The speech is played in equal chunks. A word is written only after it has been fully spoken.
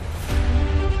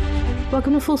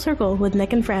Welcome to Full Circle with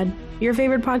Nick and Fred, your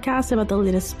favorite podcast about the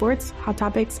latest sports, hot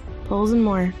topics, polls, and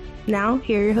more. Now,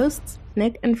 here are your hosts,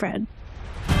 Nick and Fred.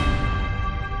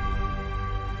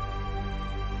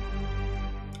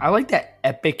 I like that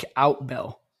epic out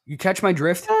bell. You catch my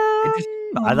drift?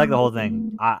 I like the whole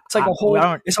thing. It's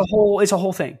a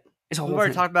whole thing. We've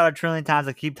already talked about it a trillion times.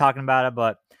 I keep talking about it,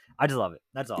 but I just love it.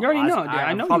 That's all. You already know, dude.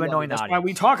 I know you love it. That's why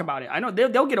we talk about it. I know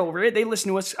they'll get over it. They listen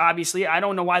to us, obviously. I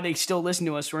don't know why they still listen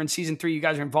to us. We're in season 3. You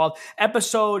guys are involved.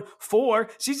 Episode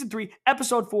 4, season 3,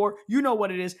 episode 4. You know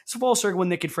what it is. It's Full Circle with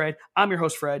Nick and Fred. I'm your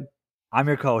host, Fred. I'm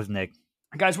your co-host, Nick.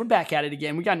 Guys, we're back at it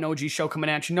again. We got an OG show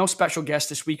coming at you. No special guest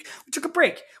this week. We took a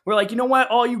break. We're like, you know what?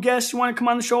 All you guests who want to come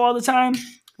on the show all the time,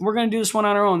 we're going to do this one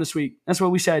on our own this week. That's what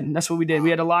we said. And that's what we did.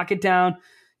 We had to lock it down,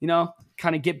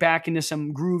 kind of get back into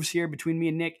some grooves here between me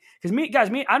and Nick. Because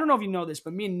I don't know if you know this,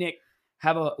 but me and Nick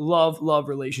have a love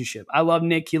relationship. I love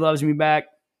Nick. He loves me back.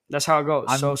 That's how it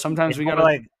goes. So sometimes we got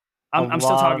to I'm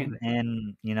still talking,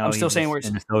 and I'm still saying words.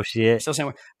 An associate, still saying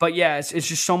words. But yeah, it's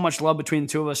just so much love between the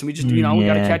two of us, and we just we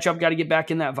got to catch up, got to get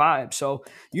back in that vibe. So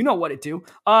you know what it do.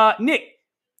 Nick,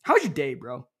 how was your day,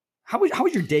 bro? How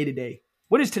was your day today?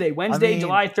 What is today? Wednesday,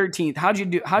 July 13th. How'd you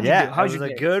do? How'd you do? How's your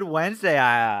day? It was a good Wednesday.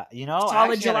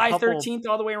 Solid July 13th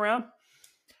all the way around.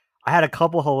 I had a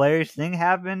couple hilarious things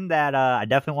happen that I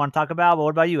definitely want to talk about. But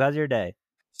what about you? How's your day?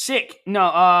 Sick. No,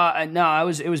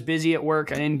 it was busy at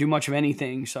work. I didn't do much of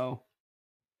anything. So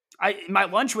my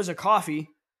lunch was a coffee.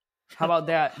 How about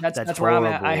that? That's where I'm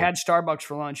at. I had Starbucks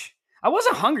for lunch. I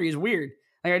wasn't hungry. It's weird.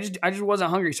 Like I just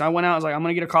wasn't hungry. So I went out. I was like, I'm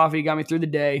gonna get a coffee. Got me through the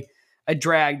day. I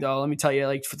dragged though. Let me tell you,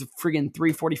 like the friggin'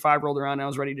 3:45 rolled around. And I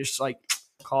was ready to just like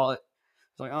call it.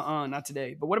 I was like, not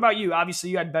today. But what about you?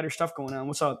 Obviously, you had better stuff going on.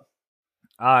 What's up?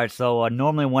 All right, so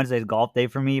normally Wednesday's golf day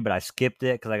for me, but I skipped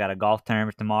it because I got a golf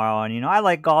tournament tomorrow. And, I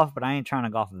like golf, but I ain't trying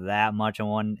to golf that much in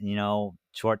one,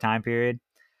 short time period.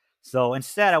 So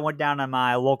instead, I went down to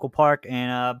my local park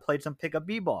and played some pickup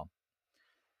b-ball.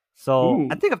 So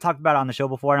I think I've talked about it on the show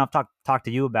before, and I've talked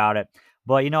to you about it.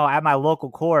 But, at my local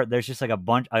court, there's just like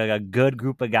a good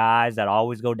group of guys that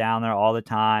always go down there all the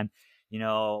time.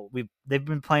 They've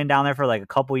been playing down there for like a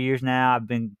couple years now. I've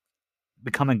been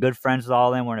becoming good friends with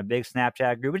all of them. We're in a big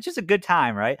Snapchat group. It's just a good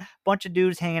time, right? Bunch of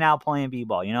dudes hanging out playing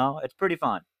b-ball, It's pretty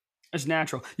fun. It's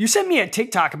natural. You sent me a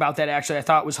TikTok about that, actually. I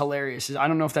thought it was hilarious. I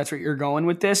don't know if that's where you're going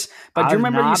with this, but do you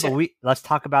remember you said... let's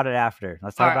talk about it after.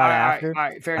 Let's talk about it after. All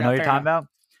right, fair enough. I know what you're talking about.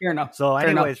 Fair enough. So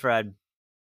anyways, Fred,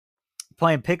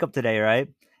 playing pickup today, right?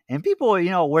 And people,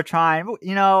 we're trying,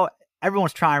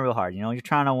 everyone's trying real hard. You're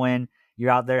trying to win.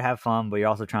 You're out there to have fun, but you're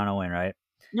also trying to win, right?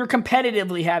 You're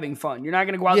competitively having fun. You're not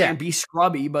going to go out there and be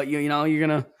scrubby, but you're going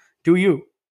to do you.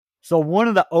 So one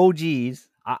of the OGs,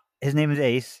 his name is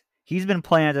Ace. He's been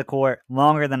playing at the court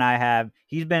longer than I have.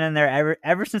 He's been in there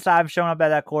ever since I've shown up at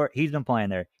that court. He's been playing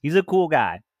there. He's a cool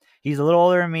guy. He's a little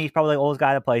older than me. He's probably the oldest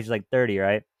guy that plays. He's like 30,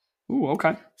 right? Ooh,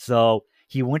 okay. So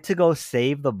he went to go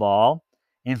save the ball,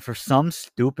 and for some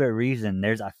stupid reason,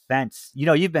 there's a fence.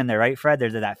 You've been there, right, Fred?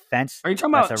 There's that fence. Are you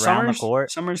talking about around the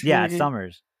court? Summers? Yeah, it's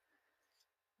Summers.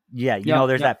 Yeah,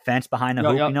 there's that fence behind the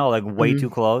hoop, like way too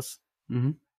close.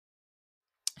 Mm-hmm.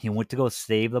 He went to go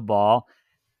save the ball,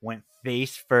 went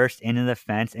face first into the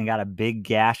fence, and got a big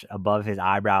gash above his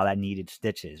eyebrow that needed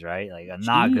stitches, right? Like,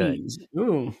 not good.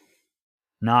 Ooh.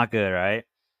 Not good, right?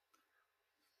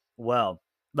 Well,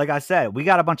 like I said, we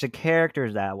got a bunch of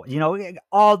characters that,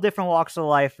 all different walks of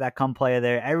life that come play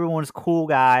there. Everyone's a cool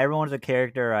guy. Everyone's a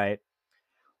character, right?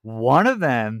 One of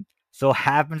them so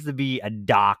happens to be a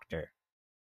doctor.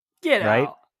 Get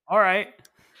out. All right.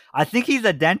 I think he's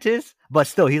a dentist, but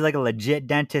still, he's like a legit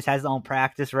dentist, has his own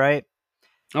practice, right?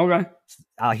 Okay.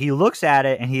 He looks at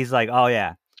it, and he's like, oh,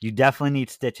 yeah, you definitely need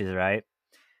stitches, right?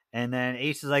 And then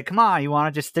Ace is like, come on, you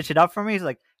want to just stitch it up for me? He's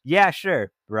like, yeah,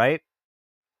 sure, right?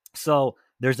 So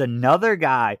there's another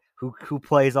guy who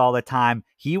plays all the time.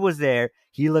 He was there.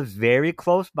 He lives very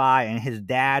close by, and his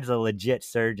dad's a legit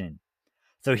surgeon.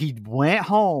 So he went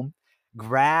home,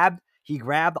 grabbed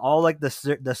all like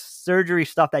the surgery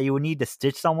stuff that you would need to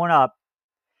stitch someone up.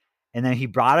 And then he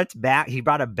brought it back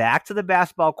to the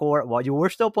basketball court while you were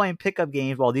still playing pickup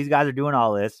games while these guys are doing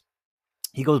all this.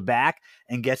 He goes back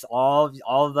and gets all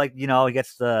like, he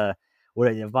gets the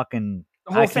fucking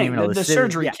the whole thing, the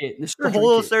surgery kit. The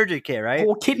whole surgery kit, right? The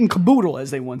whole kit and caboodle, as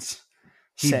they once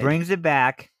said. He brings it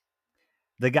back.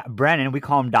 The guy, Brennan, we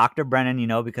call him Dr. Brennan,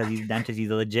 because he's a dentist. He's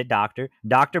a legit doctor.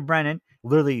 Dr. Brennan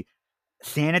literally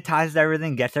sanitizes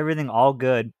everything, gets everything all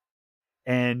good.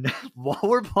 And while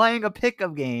we're playing a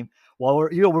pickup game, while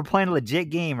we're playing a legit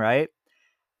game, right?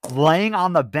 Laying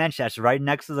on the bench that's right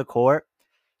next to the court,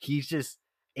 he's just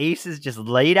Ace is just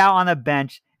laid out on the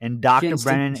bench, and Dr.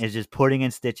 Brennan is just putting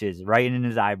in stitches right in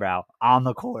his eyebrow on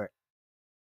the court.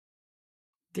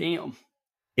 Damn.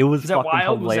 It was that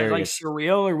wild? Hilarious. Was that like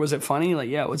surreal or was it funny? Like,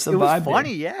 yeah, what's the vibe? It was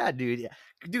funny, yeah, dude.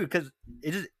 Dude, because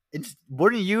it's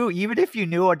wouldn't you, even if you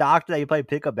knew a doctor that you played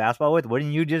pickup basketball with,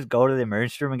 wouldn't you just go to the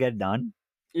emergency room and get it done?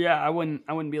 Yeah, I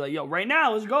wouldn't be like, yo, right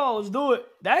now, let's go, let's do it.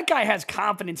 That guy has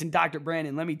confidence in Dr.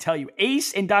 Brandon. Let me tell you,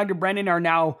 Ace and Dr. Brennan are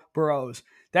now bros.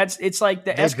 It's like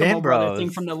the Eskimo brother thing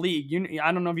from the league.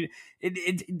 I don't know if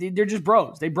you. They're just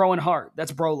bros. They broing hard.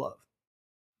 That's bro love.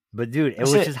 But dude, it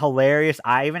was just hilarious.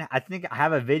 I think I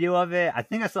have a video of it. I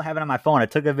think I still have it on my phone. I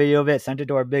took a video of it, sent it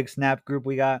to our big Snap group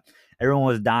we got. Everyone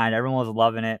was dying. Everyone was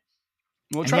loving it.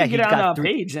 We'll try to get it on the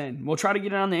page then. We'll try to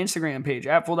get it on the Instagram page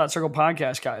at Full.Circle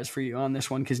Podcast, guys, for you on this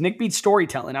one. Because Nick beats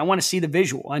storytelling. I want to see the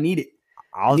visual. I need it.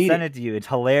 I'll send it to you. It's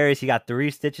hilarious. He got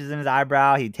 3 stitches in his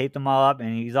eyebrow. He taped them all up,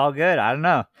 and he's all good. I don't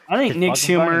know. I think Nick's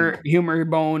humor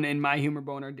bone and my humor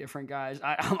bone are different, guys.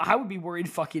 I would be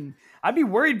worried I'd be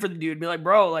worried for the dude. Be like,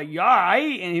 bro, like, you all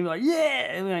right? And he'd be like,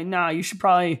 yeah. And be like, nah, you should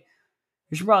probably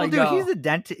go. Dude, he's a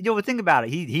dentist. Yo, think about it.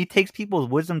 He takes people's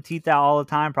wisdom teeth out all the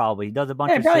time, probably. He does a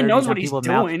bunch of surgery. He probably knows what he's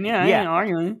doing. Yeah, I ain't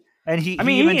arguing. And he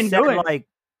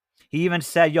even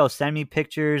said, yo, send me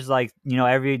pictures, like,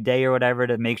 every day or whatever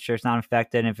to make sure it's not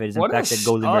infected. And if it's infected,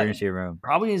 go to the emergency room.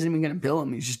 Probably isn't even going to bill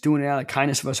him. He's just doing it out of the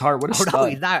kindness of his heart. What a stud. No,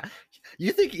 he's not.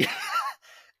 You think...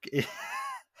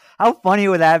 How funny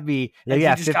would that be? Like,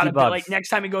 yeah, $50. Like, next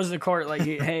time he goes to the court, like,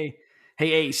 hey,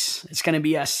 Ace, it's going to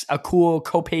be a cool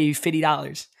copay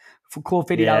 $50. Cool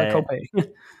 $50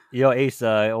 copay. Yo, Ace,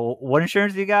 what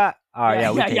insurance do you got? All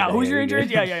right, yeah. Who's your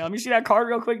insurance? Yeah. Let me see that card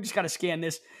real quick. Just got to scan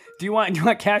this. Do you want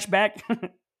cash back?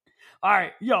 All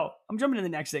right, yo, I'm jumping to the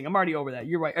next thing. I'm already over that.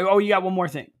 You're right. Oh, you got one more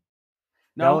thing.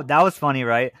 No, that was funny,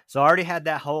 right? So I already had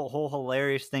that whole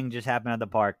hilarious thing just happen at the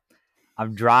park.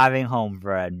 I'm driving home,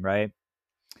 Fred, right?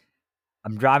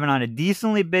 I'm driving on a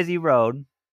decently busy road,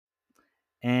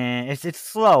 and it's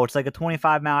slow. It's like a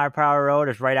 25-mile-per-hour road.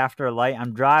 It's right after a light.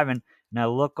 I'm driving, and I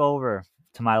look over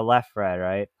to my left, Fred,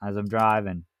 right, as I'm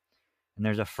driving, and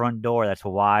there's a front door that's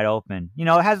wide open. It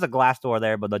has a glass door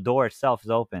there, but the door itself is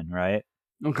open, right?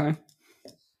 Okay.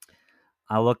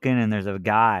 I look in, and there's a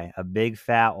guy, a big,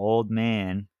 fat, old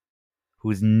man,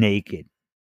 who's naked.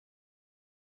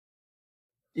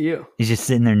 Ew. He's just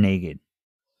sitting there naked.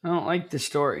 I don't like this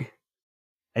story.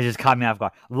 It just caught me off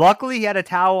guard. Luckily, he had a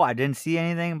towel. I didn't see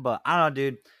anything, but I don't know,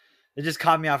 dude. It just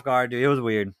caught me off guard, dude. It was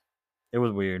weird.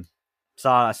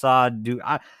 Saw a dude.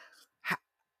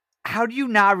 How do you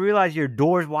not realize your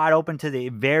door's wide open to the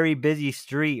very busy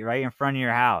street right in front of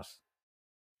your house?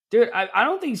 Dude, I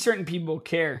don't think certain people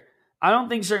care.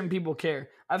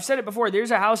 I've said it before.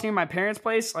 There's a house near my parents'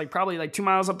 place, like probably like 2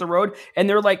 miles up the road, and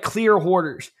they're like clear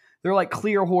hoarders.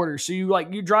 So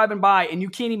you're driving by and you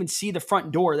can't even see the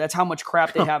front door. That's how much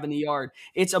crap they have in the yard.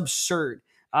 It's absurd.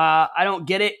 I don't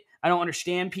get it. I don't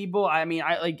understand people. I mean,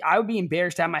 I would be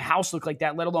embarrassed to have my house look like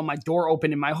that, let alone my door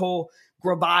open and my whole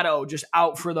bravado just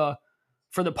out for the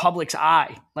public's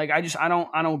eye. Like, I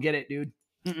don't get it, dude.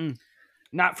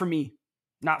 Not for me.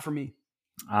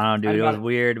 I don't know, dude. It was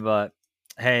weird, but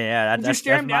hey, yeah. Did you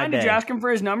stare him down? Did you ask him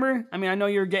for his number? I mean, I know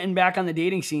you're getting back on the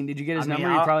dating scene. Did you get his number?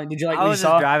 Did you like what you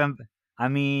saw? Driving. I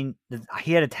mean,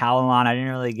 he had a towel on. I didn't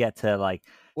really get to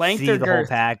length see or the girth?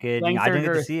 whole package. I didn't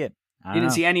get to see it. You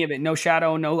didn't see any of it. No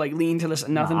shadow. No lean to this.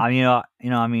 Nothing.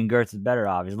 No, girth is better.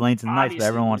 Obviously, length is nice, but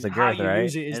everyone wants a girth, right? How you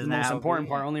use it is the most important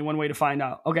part. Only one way to find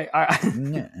out. Okay. All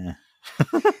right.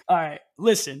 All right.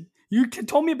 Listen, you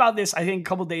told me about this, I think, a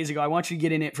couple days ago. I want you to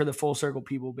get in it for the Full Circle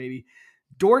people, baby.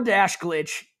 DoorDash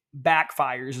glitch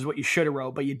backfires is what you should have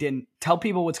wrote, but you didn't. Tell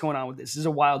people what's going on with this. This is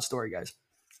a wild story, guys.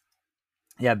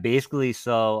 Yeah, basically,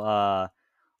 so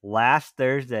last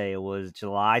Thursday, it was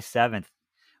July 7th.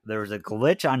 There was a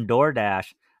glitch on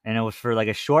DoorDash, and it was for like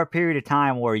a short period of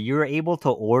time where you were able to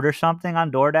order something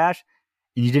on DoorDash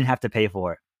and you didn't have to pay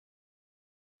for it.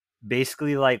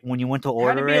 Basically, like when you went to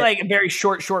order it, had to be like a very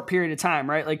short period of time,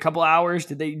 right? Like a couple hours.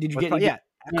 Did you get? Yeah,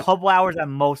 a couple hours at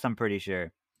most. I'm pretty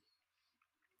sure.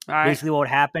 All right. Basically, what would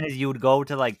happen is you would go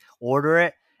to like order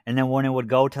it, and then when it would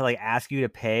go to like ask you to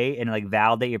pay and like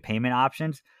validate your payment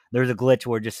options, there's a glitch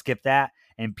where just skip that,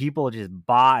 and people just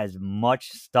bought as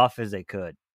much stuff as they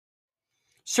could.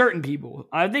 Certain people.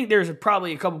 I think there's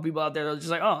probably a couple people out there that are just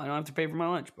like, oh, I don't have to pay for my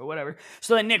lunch, but whatever.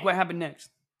 So then, Nick, what happened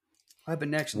next?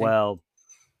 Nick? Well,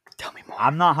 tell me more.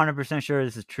 I'm not 100% sure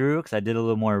this is true because I did a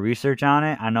little more research on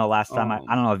it. I know last time,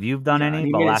 I don't know if you've done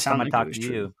any, but last time I talked to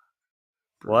you.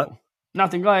 What?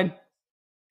 Nothing. Go ahead.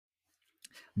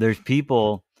 There's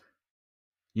people,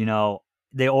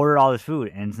 they ordered all this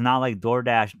food, and it's not like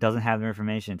DoorDash doesn't have their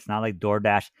information. It's not like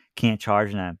DoorDash can't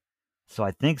charge them. So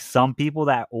I think some people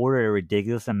that order a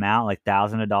ridiculous amount, like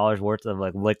thousands of dollars worth of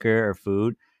like liquor or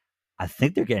food, I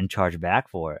think they're getting charged back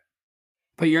for it.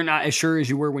 But you're not as sure as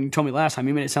you were when you told me last time.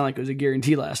 You made it sound like it was a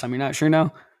guarantee last time. You're not sure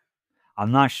now?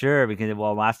 I'm not sure because,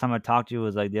 well, last time I talked to you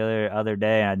was like the other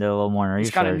day, and I did a little more research.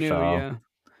 It's kind of new, yeah.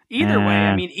 Either way,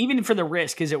 I mean, even for the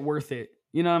risk, is it worth it?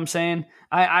 You know what I'm saying?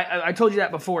 I told you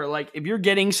that before. Like, if you're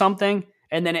getting something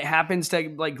and then it happens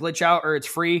to like glitch out or it's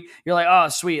free, you're like, oh,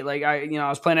 sweet. Like, I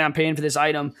was planning on paying for this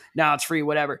item. Now it's free,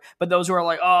 whatever. But those who are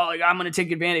like, oh, like I'm going to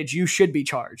take advantage, you should be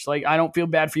charged. Like, I don't feel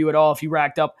bad for you at all if you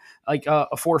racked up like a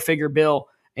 4-figure bill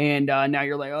and now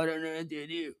you're like, oh, I don't know what to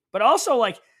do. But also,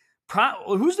 like,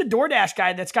 who's the DoorDash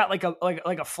guy that's got like a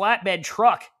flatbed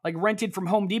truck, like rented from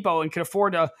Home Depot and could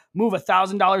afford to move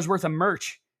 $1,000 worth of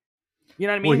merch? You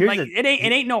know what I mean? Well, like it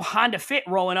ain't no Honda Fit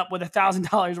rolling up with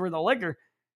 $1,000 worth of liquor,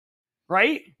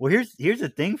 right? Well, here's the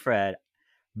thing, Fred.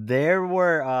 There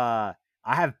were I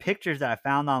have pictures that I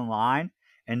found online,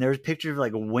 and there's pictures of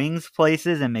like wings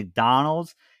places and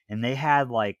McDonald's, and they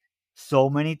had like so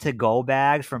many to-go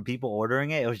bags from people ordering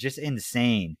it. It was just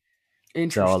insane.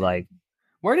 Interesting. So like,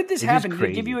 where did this happen? Did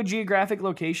it give you a geographic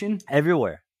location?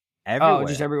 Everywhere. Oh,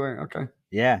 just everywhere. Okay.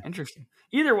 Yeah. Interesting.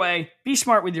 Either way, be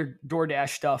smart with your DoorDash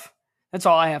stuff. That's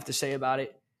all I have to say about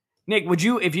it. Nick, would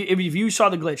you, if you saw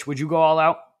the glitch, would you go all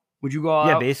out? Would you go all out?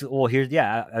 Yeah, basically. Well,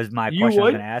 as my question I was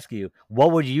going to ask you.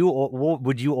 What would you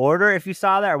order if you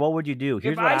saw that, or what would you do?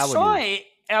 Here's what I would do. If I saw it,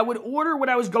 I would order what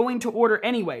I was going to order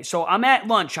anyway. So I'm at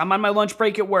lunch. I'm on my lunch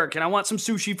break at work, and I want some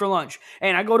sushi for lunch.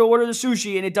 And I go to order the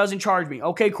sushi, and it doesn't charge me.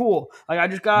 Okay, cool. Like, I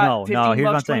just got $15,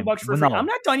 $20 for free. I'm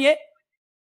not done yet.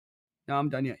 No, I'm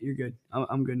done yet. You're good.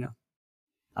 I'm good now.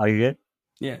 Oh, you good?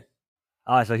 Yeah.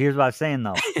 All right, so here's what I'm saying,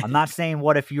 though. I'm not saying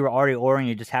what if you were already ordering,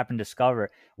 you just happened to discover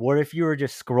it. What if you were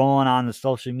just scrolling on the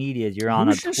social medias, you're on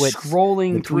a Twitch,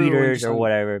 scrolling through Tweeters or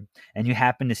whatever, and you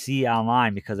happen to see it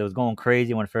online because it was going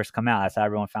crazy when it first came out. That's how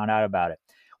everyone found out about it.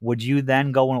 Would you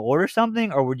then go and order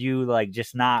something, or would you like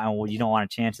just not, and you don't want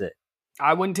to chance it?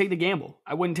 I wouldn't take the gamble.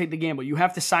 You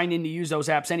have to sign in to use those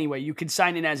apps anyway. You could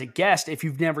sign in as a guest if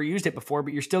you've never used it before,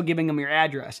 but you're still giving them your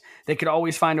address. They could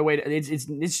always find a way to.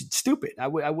 It's stupid. I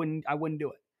wouldn't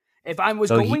do it. If I was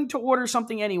going to order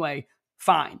something anyway,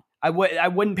 fine. I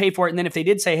wouldn't pay for it. And then if they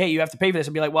did say, hey, you have to pay for this,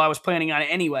 I'd be like, well, I was planning on it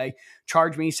anyway.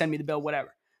 Charge me, send me the bill,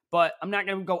 whatever. But I'm not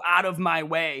going to go out of my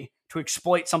way to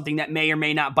exploit something that may or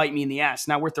may not bite me in the ass. It's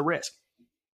not worth the risk.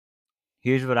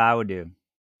 Here's what I would do.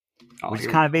 Which is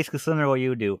kind of basically similar to what you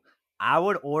would do. I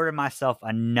would order myself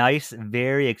a nice,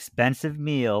 very expensive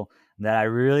meal that I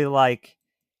really like,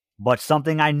 but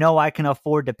something I know I can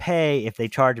afford to pay if they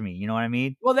charge me. You know what I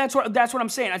mean? Well, that's what I'm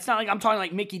saying. It's not like I'm talking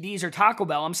like Mickey D's or Taco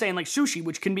Bell. I'm saying like sushi,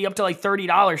 which can be up to like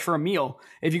 $30 for a meal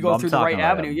if you go through the right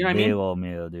avenue. You know what I mean? Big old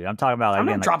meal, dude. I'm talking about like, I'm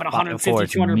not dropping $150,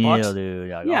 $200,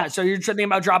 dude. Yeah, so you're thinking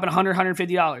about dropping $100,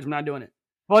 $150. I'm not doing it.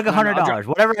 Well, like $100,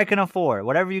 whatever I can afford,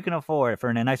 whatever you can afford for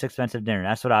a nice expensive dinner.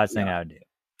 That's what I was thinking I would do.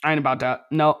 I ain't about that.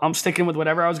 No, I'm sticking with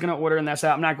whatever I was going to order, and that's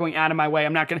that. I'm not going out of my way.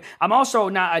 I'm also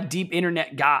not a deep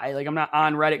internet guy. Like, I'm not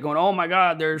on Reddit going, oh my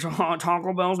God, there's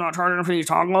Taco Bell's not charging for these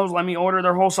tacos. Let me order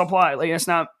their whole supply. Like, it's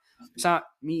not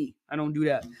me. I don't do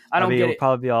that. I don't get it. It'll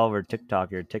probably be all over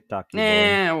TikTok. You're a TikTok.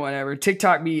 Whatever.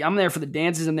 TikTok me. I'm there for the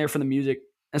dances. I'm there for the music.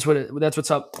 That's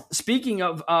what's up. Speaking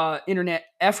of internet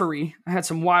effery, I had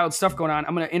some wild stuff going on.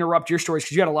 I'm going to interrupt your stories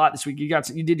because you got a lot this week.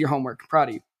 You did your homework. Proud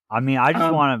of you. I mean, I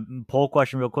just want to poll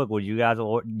question real quick. Would you guys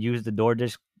use the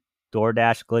DoorDash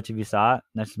glitch if you saw it?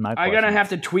 That's my question. I'm going to have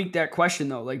to tweak that question,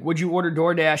 though. Like, would you order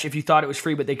DoorDash if you thought it was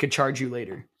free, but they could charge you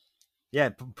later?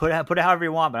 Yeah, put it however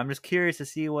you want, but I'm just curious to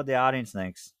see what the audience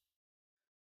thinks.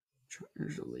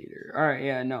 Charge later. All right,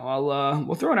 yeah, no,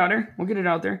 we'll throw it out there. We'll get it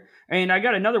out there. And I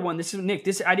got another one. This is Nick.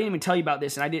 I didn't even tell you about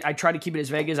this, and I tried to keep it as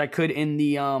vague as I could in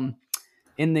the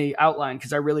outline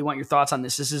because I really want your thoughts on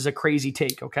this. This is a crazy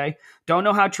take, okay? Don't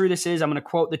know how true this is. I'm going to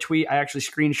quote the tweet. I actually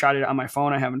screenshotted it on my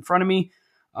phone I have in front of me.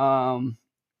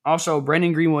 Also,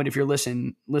 Brendan Greenwood, if you're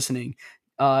listening,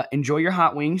 enjoy your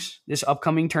hot wings this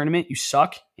upcoming tournament. You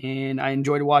suck, and I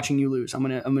enjoyed watching you lose. I'm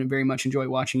gonna very much enjoy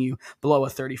watching you blow a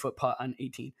 30-foot putt on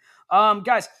 18.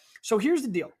 Guys, so here's the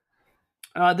deal.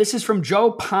 This is from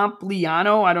Joe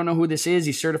Pompliano. I don't know who this is.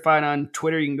 He's certified on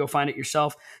Twitter. You can go find it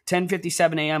yourself.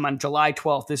 10:57 a.m. on July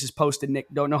 12th. This is posted, Nick.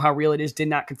 Don't know how real it is. Did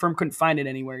not confirm. Couldn't find it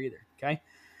anywhere either. Okay.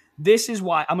 This is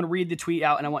why I'm going to read the tweet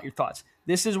out and I want your thoughts.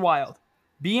 This is wild.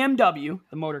 BMW,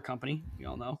 the motor company, you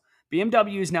all know,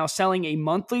 BMW is now selling a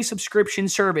monthly subscription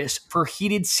service for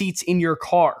heated seats in your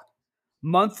car.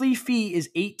 Monthly fee is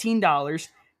 $18.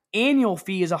 Annual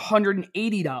fee is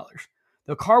 $180.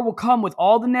 The car will come with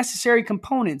all the necessary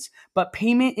components, but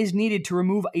payment is needed to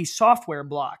remove a software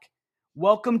block.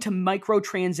 Welcome to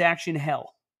microtransaction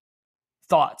hell.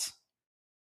 Thoughts?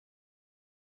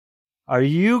 Are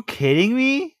you kidding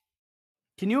me?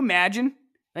 Can you imagine?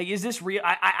 Like, is this real?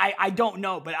 I don't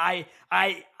know, but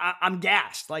I'm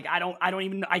gassed. Like,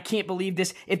 I can't believe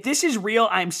this. If this is real,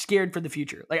 I'm scared for the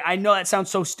future. Like, I know that sounds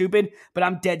so stupid, but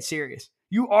I'm dead serious.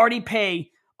 You already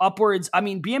pay upwards. I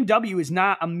mean, BMW is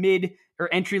not a mid or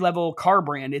entry level car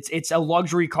brand. It's a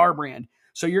luxury car brand.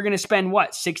 So you're going to spend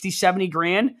what, 60, 70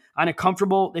 grand on a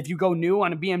comfortable, if you go new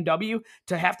on a BMW,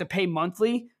 to have to pay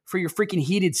monthly for your freaking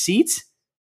heated seats?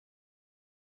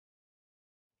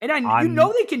 And you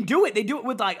know they can do it. They do it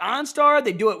with like OnStar.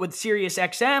 They do it with Sirius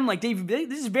XM. Like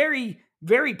this is very,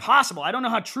 very possible. I don't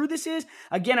know how true this is.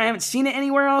 Again, I haven't seen it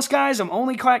anywhere else, guys. I'm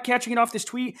only catching it off this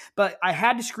tweet, but I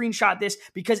had to screenshot this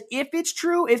because if it's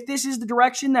true, if this is the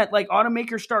direction that like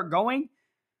automakers start going,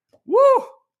 woo!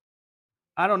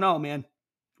 I don't know, man.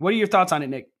 What are your thoughts on it,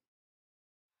 Nick?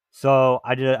 So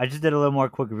I just did a little more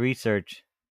quick research.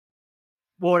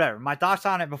 Well, whatever. My thoughts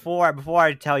on it before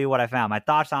I tell you what I found. My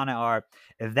thoughts on it are,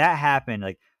 if that happened,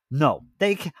 like, no,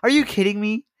 are you kidding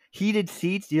me? Heated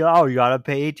seats? You gotta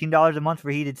pay $18 a month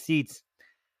for heated seats.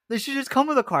 They should just come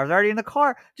with the car. They're already in the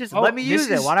car. Just let me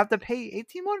use it. Why do I have to pay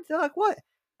 18 months? They're like, what?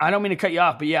 I don't mean to cut you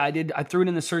off, but yeah, I did. I threw it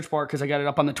in the search bar because I got it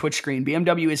up on the Twitch screen.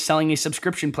 BMW is selling a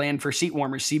subscription plan for seat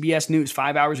warmers. CBS News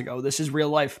 5 hours ago. This is real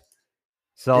life.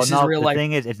 So the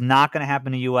thing is, it's not going to happen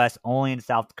in the U.S. Only in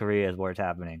South Korea is where it's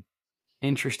happening.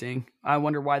 Interesting. I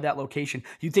wonder why that location.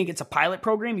 You think it's a pilot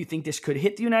program? You think this could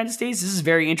hit the United States? This is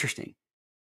very interesting.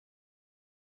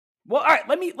 Well, all right.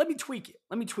 Let me tweak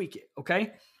it.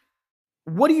 Okay.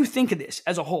 What do you think of this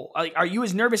as a whole? Are you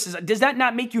as nervous as? Does that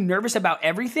not make you nervous about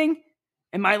everything?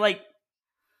 Am I like?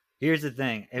 Here's the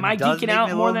thing. Am I geeking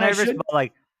out more than I should? But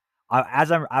like,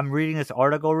 as I'm reading this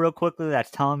article real quickly,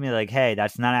 that's telling me like, hey,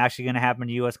 that's not actually going to happen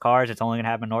to U.S. cars. It's only going to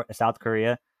happen in South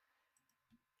Korea.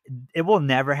 It will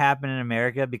never happen in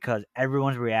America because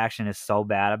everyone's reaction is so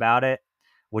bad about it,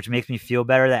 which makes me feel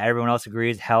better that everyone else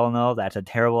agrees. Hell no, that's a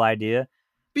terrible idea.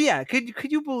 But yeah,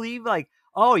 could you believe like,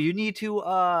 oh, you need to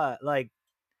like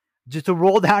just to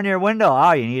roll down your window?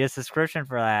 Oh, you need a subscription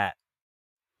for that.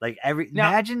 Like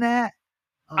imagine that.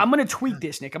 Oh, I'm gonna tweak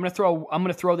this, Nick. I'm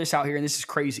gonna throw this out here, and this is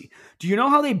crazy. Do you know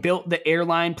how they built the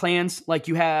airline plans? Like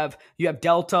you have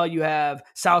Delta, you have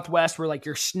Southwest, where like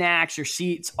your snacks, your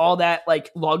seats, all that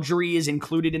like luxury is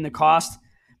included in the cost.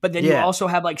 But then you also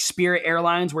have like Spirit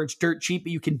Airlines, where it's dirt cheap,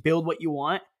 but you can build what you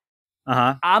want.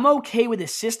 I'm okay with a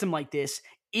system like this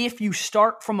if you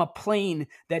start from a plane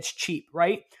that's cheap,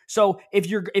 right? So if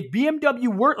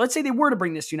BMW were, let's say they were to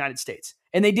bring this to the United States,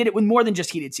 and they did it with more than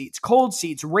just heated seats, cold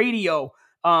seats, radio.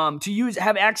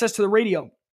 Have access to the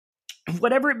radio,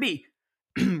 whatever it be,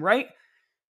 right?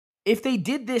 If they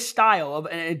did this style of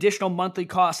an additional monthly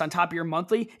cost on top of your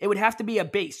monthly, it would have to be a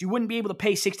base. You wouldn't be able to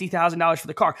pay $60,000 for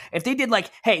the car. If they did like,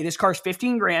 hey, this car's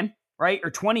 15 grand, right? Or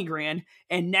 20 grand.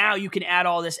 And now you can add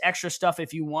all this extra stuff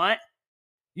if you want.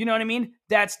 You know what I mean?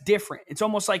 That's different. It's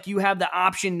almost like you have the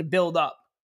option to build up.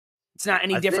 It's not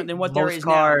any different than what there is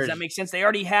now. Does that make sense? They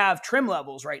already have trim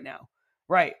levels right now.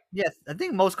 Right. Yes, I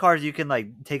think most cars you can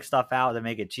like take stuff out to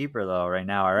make it cheaper though. Right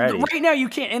now, already. Right now you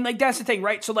can't, and like that's the thing,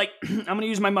 right? So like I'm going to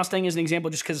use my Mustang as an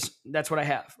example, just because that's what I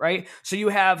have, right? So you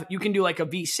can do like a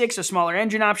V6, a smaller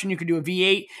engine option. You can do a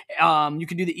V8. You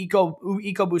can do the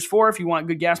EcoBoost 4 if you want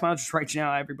good gas mileage. Which right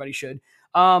now everybody should.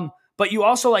 But you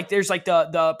also like there's like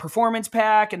the performance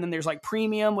pack, and then there's like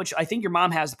premium, which I think your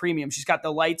mom has the premium. She's got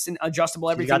the lights and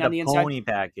adjustable everything on the inside.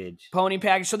 Pony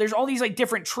package. So there's all these like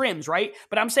different trims, right?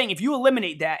 But I'm saying if you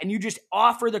eliminate that and you just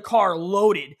offer the car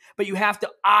loaded, but you have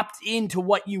to opt into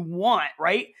what you want,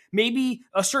 right? Maybe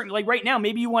a certain, like right now,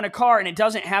 maybe you want a car and it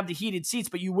doesn't have the heated seats,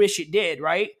 but you wish it did,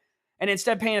 right? And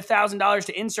instead of paying $1,000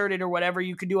 to insert it or whatever,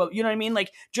 you could do you know what I mean? Like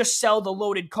just sell the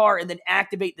loaded car and then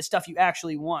activate the stuff you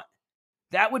actually want.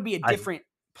 That would be a different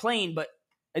plane, but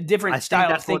a different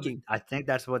style of thinking. I think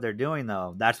that's what they're doing,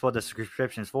 though. That's what the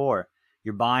subscription's for.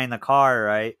 You're buying the car,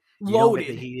 right? You loaded.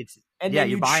 Don't get the heat. And then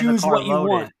you choose what you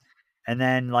want. And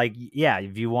then, like, yeah,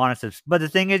 if you want to... But the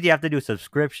thing is, you have to do a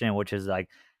subscription, which is like,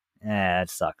 it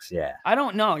sucks, yeah. I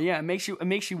don't know, yeah. It makes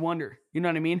you wonder. You know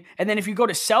what I mean? And then if you go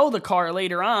to sell the car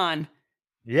later on,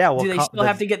 do they still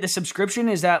have to get the subscription?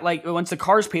 Is that, like, once the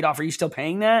car's paid off, are you still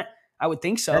paying that? I would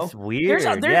think so. That's weird.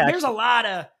 There's a lot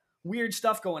of weird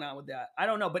stuff going on with that. I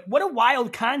don't know, but what a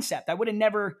wild concept. That would have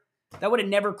never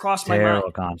crossed my mind.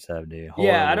 Terrible concept, dude.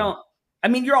 Horrible. Yeah,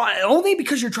 you're only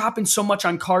because you're dropping so much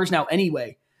on cars now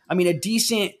anyway. I mean, a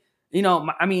decent,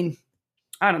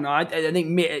 I don't know. I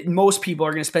think most people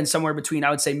are going to spend somewhere between, I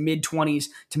would say, mid-20s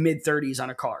to mid-30s on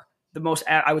a car. The most,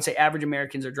 I would say, average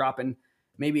Americans are dropping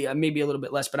maybe a little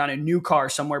bit less, but on a new car,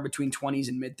 somewhere between 20s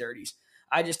and mid-30s.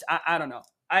 I don't know.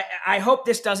 I hope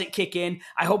this doesn't kick in.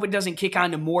 I hope it doesn't kick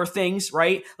on to more things,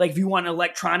 right? Like if you want an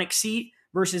electronic seat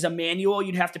versus a manual,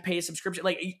 you'd have to pay a subscription.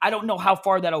 Like I don't know how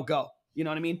far that'll go. You know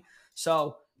what I mean?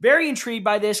 So very intrigued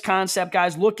by this concept,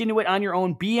 guys. Look into it on your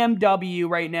own. BMW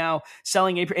right now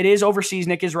selling it is overseas.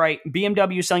 Nick is right.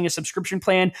 BMW selling a subscription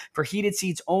plan for heated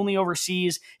seats only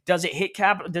overseas. Does it hit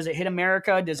Does it hit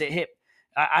America? Does it hit?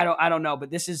 I don't know. But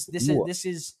this is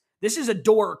a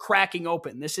door cracking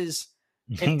open. This is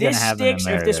if this sticks,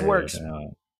 if this works.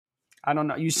 I don't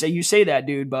know. You say that,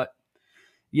 dude, but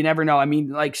you never know. I mean,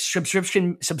 like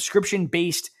subscription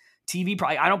based TV.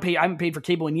 I haven't paid for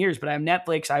cable in years, but I have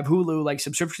Netflix, I have Hulu. Like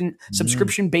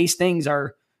subscription based things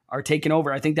are taking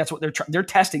over. I think that's what they're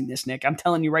testing this, Nick. I'm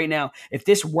telling you right now, if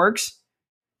this works,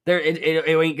 it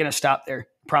ain't gonna stop there.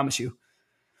 I promise you.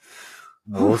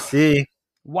 We'll see.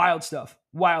 Wild stuff.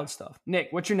 Nick,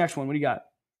 what's your next one? What do you got?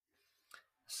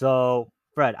 So,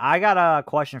 Fred, I got a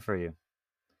question for you.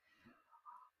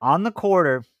 On the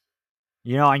quarter,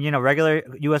 regular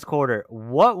U.S. quarter,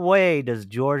 what way does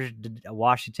George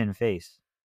Washington face?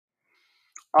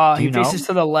 He faces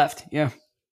to the left. Yeah.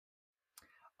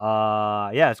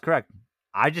 Yeah, it's correct.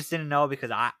 I just didn't know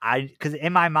because because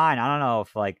in my mind, I don't know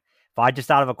if I just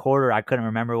thought of a quarter, I couldn't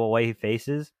remember what way he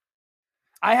faces.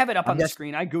 I have it up on the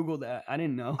screen. I Googled that. I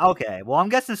didn't know. Okay. Well, I'm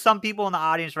guessing some people in the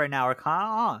audience right now are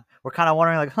kind of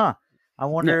wondering I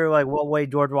wonder what way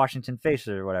George Washington faces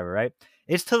or whatever, right?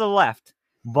 It's to the left,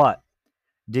 but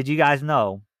did you guys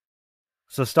know?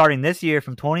 So starting this year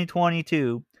from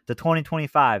 2022 to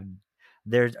 2025,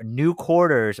 there's new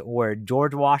quarters where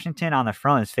George Washington on the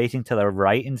front is facing to the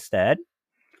right instead.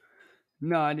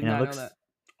 No, I did not know that.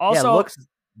 Also, it looks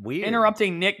weird.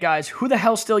 Interrupting Nick, guys. Who the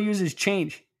hell still uses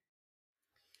change?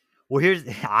 Well,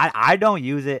 I don't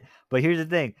use it, but here's the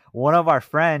thing. One of our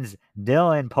friends,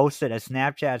 Dylan, posted a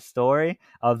Snapchat story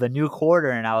of the new quarter,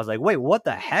 and I was like, wait, what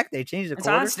the heck? They changed the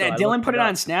quarter? It's on Snap. Dylan put it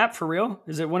on Snap for real?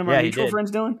 Is it one of our mutual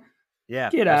friends, Dylan?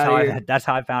 Yeah. Get out of here. That's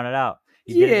how I found it out.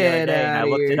 He did it the other day, and I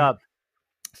looked it up.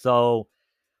 So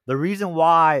the reason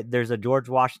why there's a George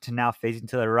Washington now facing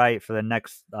to the right for the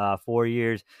next 4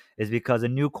 years is because the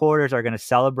new quarters are going to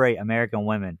celebrate American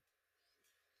women.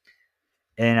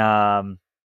 And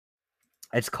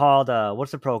it's called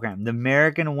what's the program? The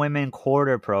American Women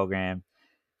Quarters program.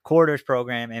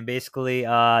 And basically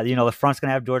the front's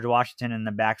gonna have George Washington and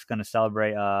the back's gonna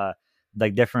celebrate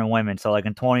different women. So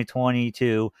in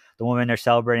 2022, the women they're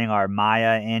celebrating are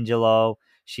Maya Angelou.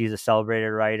 She's a celebrated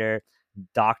writer.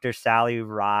 Dr. Sally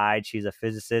Ride. She's a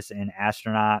physicist and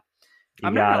astronaut.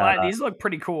 I'm not gonna lie, these look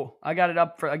pretty cool. I got it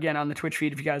up again on the Twitch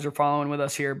feed if you guys are following with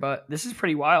us here, but this is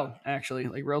pretty wild, actually.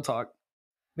 Like real talk.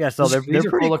 Yeah, so they're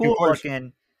pretty cool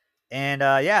looking. And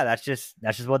that's just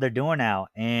what they're doing now.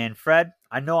 And Fred,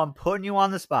 I know I'm putting you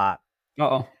on the spot.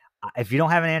 Uh-oh. If you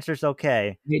don't have an answer, it's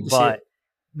okay. But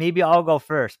maybe I'll go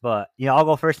first. But I'll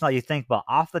go first and let you think. But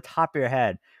off the top of your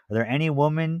head, are there any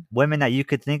women that you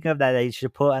could think of that they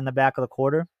should put on the back of the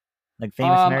quarter? Like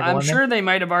famous American women? I'm sure they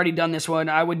might have already done this one.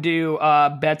 I would do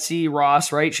Betsy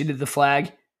Ross, right? She did the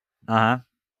flag. Uh-huh.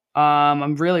 I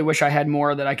really wish I had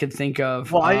more that I could think of.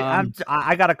 Well,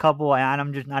 I got a couple,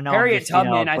 and I know Harriet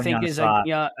Tubman. I think is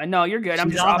no, you're good.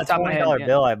 I'm just off the top of my head. $20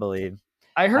 bill, I believe.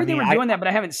 I heard they were doing that, but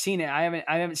I haven't seen it. I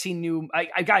haven't seen new.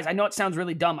 Guys, I know it sounds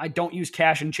really dumb. I don't use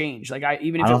cash and change.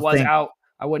 Even if it was out,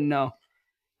 I wouldn't know.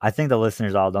 I think the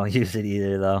listeners all don't use it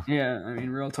either, though. Yeah, I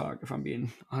mean, real talk. If I'm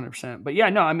being 100%, but yeah,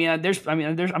 no, I mean,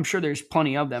 I'm sure there's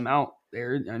plenty of them out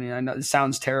there. I mean, I know it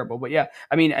sounds terrible, but yeah,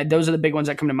 I mean, those are the big ones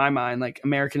that come to my mind, like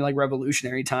American,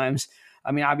 revolutionary times.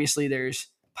 I mean, obviously there's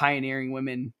pioneering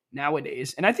women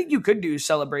nowadays, and I think you could do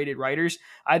celebrated writers.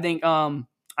 I think,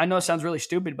 I know it sounds really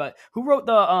stupid, but who wrote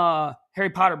the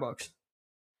Harry Potter books?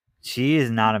 She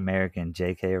is not American,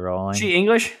 J.K. Rowling. She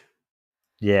English?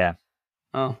 Yeah.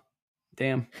 Oh,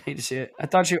 damn. Hate to see it.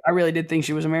 I really did think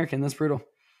she was American. That's brutal.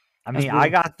 I mean, I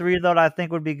got 3 though that I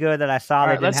think would be good that I saw.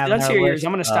 Right, let's hear yours.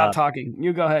 I'm going to stop talking.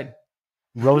 You go ahead.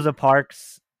 Rosa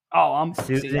Parks. Oh,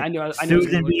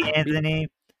 Susan B. Anthony.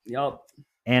 Yep.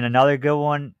 And another good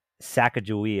one,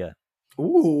 Sacagawea.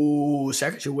 Ooh,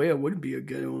 Sacagawea would be a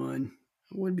good one.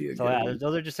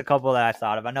 Those are just a couple that I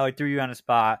thought of. I know I threw you on the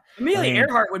spot. Amelia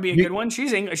Earhart would be a good one.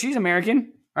 She's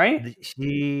American, right?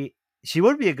 She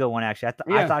would be a good one, actually.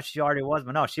 I thought she already was,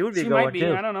 but no, she would be a good one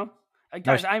too. I don't know.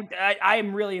 Guys, I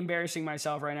am really embarrassing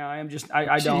myself right now. I am just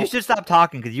I don't. You should stop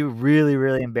talking because you really,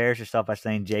 really embarrass yourself by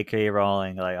saying J.K.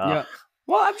 Rowling.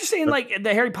 Well, I'm just saying, like,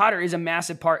 the Harry Potter is a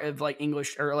massive part of like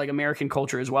English or like American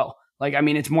culture as well. Like, I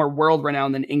mean, it's more world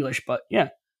renowned than English, but yeah.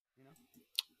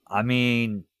 I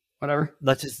mean, whatever.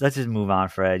 Let's just move on,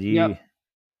 Fred. Yep.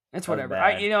 It's whatever.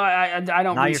 I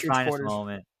don't Not research your finest quarters.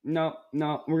 moment. No.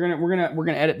 We're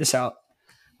gonna edit this out.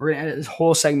 We're gonna edit this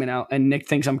whole segment out. And Nick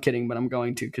thinks I'm kidding, but I'm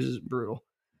going to because it's brutal.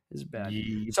 It's bad.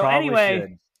 So anyway,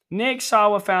 should. Nick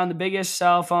Sawa found the biggest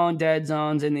cell phone dead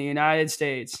zones in the United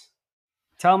States.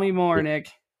 Tell me more,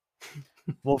 Nick.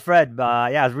 Well, Fred,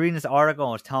 I was reading this article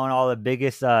and it was telling all the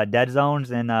biggest dead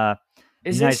zones in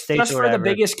is United this States just for the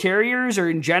biggest carriers or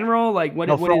in general? Like what?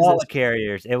 No, what for is all this? the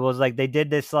carriers. It was like they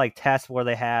did this like test where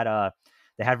they had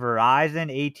Verizon,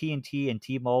 AT&T, and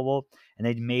T-Mobile, and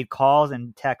they made calls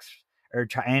and texts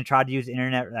and tried to use the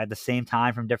internet at the same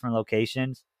time from different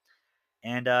locations.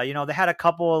 And they had a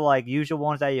couple of like usual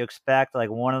ones that you expect.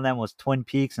 Like one of them was Twin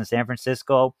Peaks in San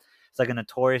Francisco. It's like a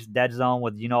notorious dead zone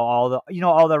with all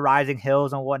the rising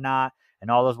hills and whatnot, and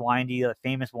all those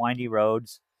famous windy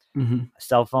roads. Mm-hmm.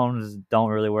 Cell phones don't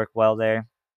really work well there.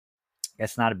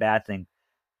 It's not a bad thing.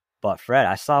 But Fred,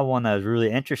 I saw one that was really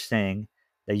interesting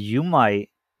that you might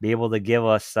be able to give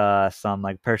us some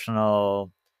like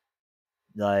personal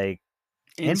like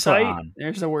insight. Input on.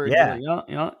 There's the word. Yeah,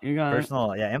 you got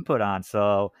personal. Yeah, input on.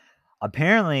 So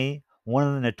apparently, one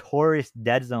of the notorious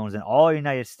dead zones in all the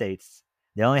United States.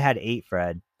 They only had 8,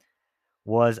 Fred.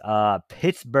 Was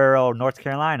Pittsboro, North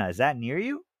Carolina. Is that near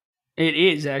you? It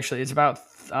is actually. It's about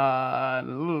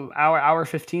hour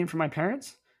 15 from my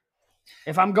parents.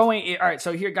 If I'm going, all right.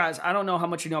 So here, guys, I don't know how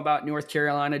much you know about North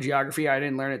Carolina geography. I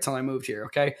didn't learn it till I moved here.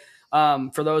 Okay.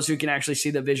 For those who can actually see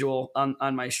the visual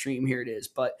on my stream, here it is.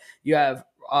 But you have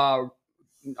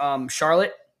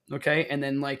Charlotte, okay, and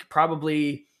then like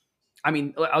probably, I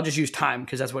mean, I'll just use time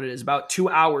because that's what it is. About 2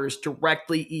 hours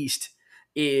directly east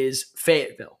is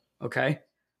Fayetteville, okay?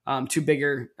 Two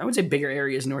bigger, I would say bigger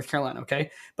areas in North Carolina, okay?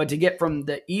 But to get from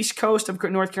the east coast of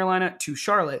North Carolina to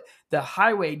Charlotte, the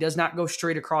highway does not go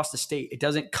straight across the state. It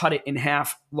doesn't cut it in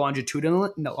half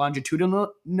longitudinally,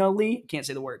 can't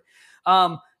say the word.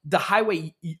 The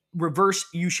highway reverse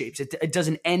U-shapes. It does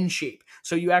an N shape.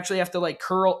 So you actually have to like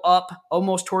curl up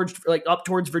almost towards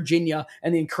Virginia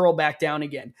and then curl back down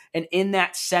again. And in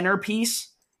that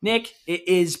centerpiece, Nick, it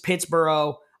is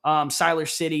Pittsboro, Siler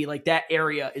City. Like that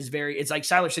area is it's like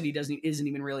Siler City isn't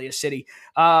even really a city.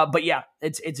 But yeah,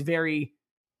 it's very,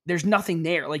 there's nothing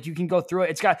there. Like you can go through it.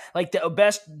 It's got like the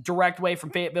best direct way from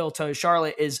Fayetteville to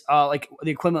Charlotte is like the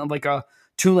equivalent of like a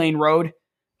 2-lane road.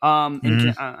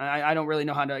 I don't really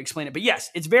know how to explain it, but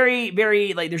yes, it's very,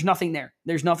 very like there's nothing there.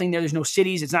 There's nothing there. There's no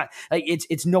cities. It's not like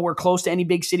it's nowhere close to any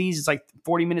big cities. It's like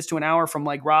 40 minutes to an hour from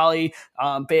like Raleigh,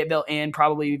 Fayetteville, and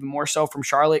probably even more so from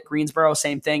Charlotte, Greensboro.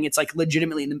 Same thing. It's like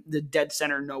legitimately in the dead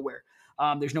center of nowhere.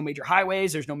 There's no major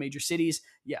highways. There's no major cities.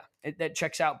 Yeah, that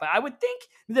checks out. But I would think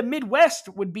the Midwest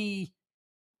would be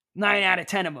 9 out of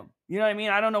 10 of them. You know what I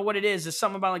mean? I don't know what it is. There's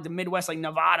something about like the Midwest, like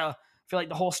Nevada. I feel like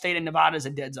the whole state of Nevada is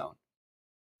a dead zone.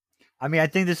 I mean, I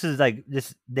think this is like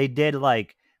this. They did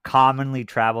like commonly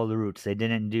traveled routes. They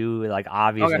didn't do like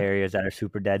obvious areas that are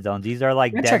super dead zones. These are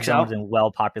like dead zones in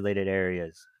well-populated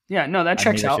areas. Yeah, no, that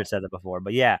checks out. I should have said that before,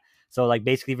 but yeah. So like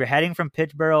basically, if you're heading from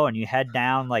Pittsboro and you head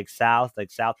down like south, like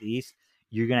southeast,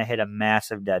 you're gonna hit a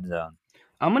massive dead zone.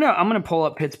 I'm gonna pull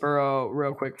up Pittsboro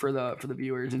real quick for the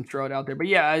viewers and throw it out there. But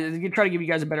yeah, I can try to give you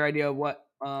guys a better idea of what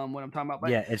I'm talking about. But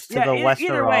yeah, it's to the west.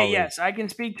 Either way, yes, I can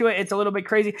speak to it. It's a little bit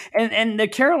crazy, and the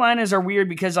Carolinas are weird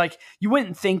because like you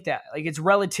wouldn't think that like it's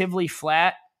relatively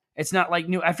flat. It's not like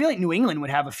I feel like New England would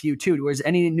have a few too. Was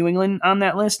any New England on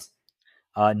that list?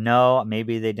 No,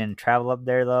 maybe they didn't travel up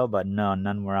there though, but no,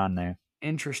 none were on there.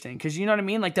 Interesting, because you know what I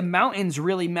mean. Like the mountains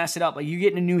really mess it up. Like you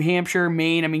get into New Hampshire,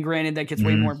 Maine. I mean, granted that gets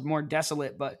way more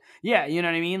desolate, but yeah, you know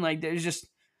what I mean. Like there's just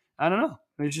I don't know.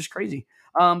 It's just crazy.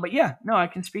 But yeah, no, I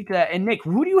can speak to that. And Nick,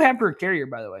 who do you have for a carrier,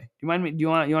 by the way? Do you mind me? Do you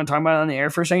want to talk about it on the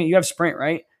air for a second? You have Sprint,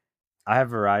 right? I have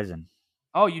Verizon.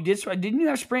 Oh, you did? Didn't you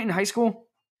have Sprint in high school?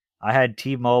 I had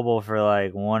T-Mobile for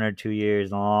like 1 or 2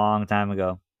 years, a long time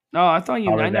ago. Oh, I thought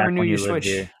I never knew you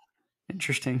switched.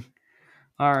 Interesting.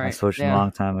 All right, I switched a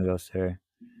long time ago, sir.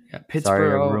 Yeah, Pittsboro. Sorry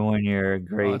to ruin your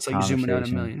great it's like zooming out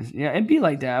a million. Yeah, it'd be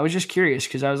like that. I was just curious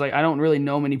because I was like, I don't really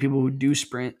know many people who do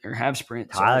Sprint or have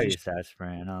Sprint. Tyler used to have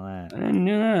Sprint and all that. I didn't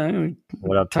know that.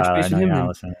 What up, Tyler? I know you're not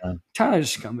listening to them.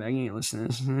 Tyler's a scumbag. He ain't listening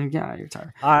to this. Yeah, you're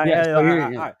Tyler. All right, all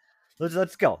right.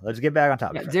 Let's go. Let's get back on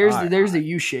topic. Yeah, there's the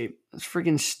U shape. It's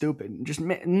freaking stupid. Just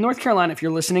North Carolina, if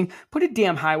you're listening, put a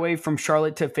damn highway from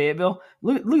Charlotte to Fayetteville.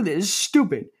 Look at this. This is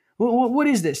stupid. What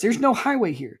is this? There's no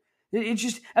highway here. It's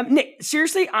just Nick.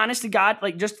 Seriously, honest to God,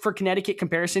 like just for Connecticut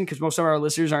comparison, because most of our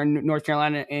listeners are in North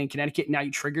Carolina and Connecticut. Now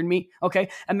you triggered me. Okay,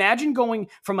 imagine going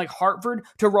from like Hartford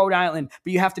to Rhode Island,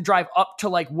 but you have to drive up to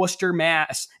like Worcester,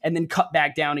 Mass, and then cut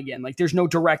back down again. Like there's no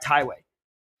direct highway.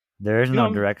 There is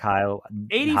no direct highway.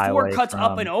 84 cuts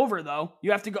up and over, though.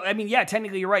 You have to go. I mean, yeah,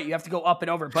 technically you're right. You have to go up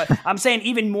and over, but I'm saying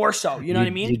even more so. You know what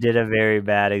I mean? You did a very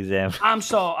bad example.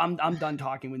 I'm done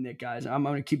talking with Nick, guys. I'm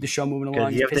going to keep the show moving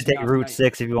along. You have to take Route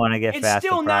 6 if you want to get fast. It's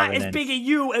still not as big a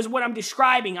U as what I'm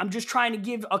describing. I'm just trying to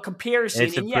give a comparison.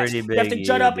 It's a pretty big you have to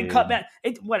jut up and cut back.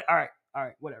 All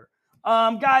right, whatever.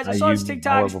 Guys, I saw this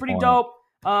TikTok. It's pretty dope.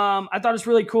 I thought it was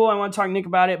really cool. I want to talk to Nick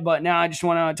about it, but now I just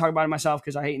want to talk about it myself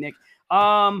because I hate Nick.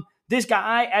 This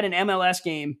guy at an MLS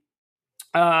game,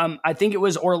 I think it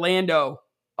was Orlando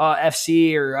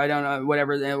FC or I don't know,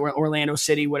 whatever, Orlando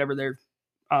City, whatever their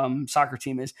soccer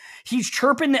team is. He's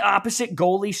chirping the opposite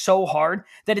goalie so hard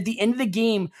that at the end of the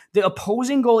game, the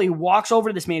opposing goalie walks over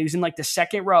to this man who's in like the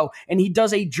second row and he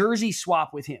does a jersey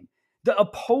swap with him. The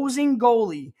opposing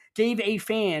goalie gave a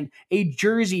fan a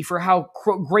jersey for how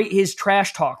great his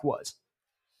trash talk was.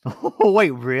 Oh,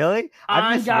 wait, really?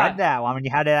 I misread that one. I mean,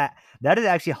 you had that. That is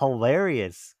actually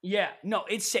hilarious. Yeah, no,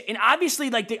 it's sick. And obviously,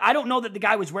 like, I don't know that the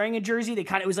guy was wearing a jersey.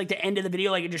 It was like the end of the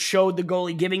video, like it just showed the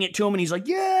goalie giving it to him, and he's like,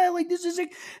 "Yeah, like this is it."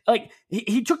 Like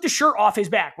he took the shirt off his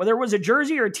back, whether it was a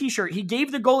jersey or a t-shirt. He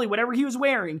gave the goalie whatever he was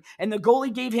wearing, and the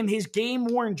goalie gave him his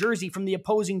game-worn jersey from the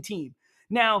opposing team.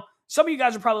 Now, some of you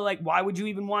guys are probably like, "Why would you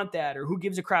even want that?" Or "Who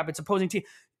gives a crap? It's opposing team."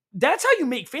 That's how you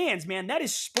make fans, man. That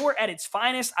is sport at its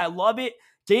finest. I love it.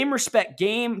 Game, respect,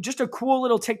 game. Just a cool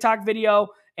little TikTok video.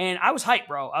 And I was hyped,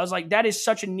 bro. I was like, that is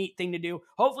such a neat thing to do.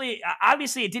 Hopefully,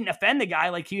 obviously, it didn't offend the guy.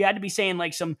 Like, he had to be saying,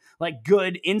 like, some, like,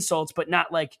 good insults, but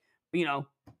not, like, you know,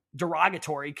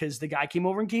 derogatory because the guy came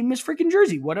over and gave him his freaking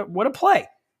jersey. What a play.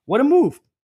 What a move.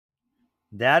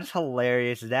 That's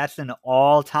hilarious. That's an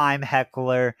all-time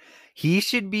heckler. He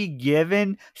should be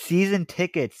given season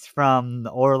tickets from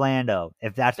Orlando,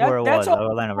 if that's where it was.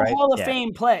 Orlando, right? Hall of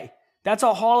Fame play. That's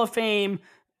a Hall of Fame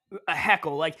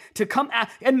heckle. Like, to come out,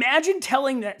 imagine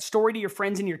telling that story to your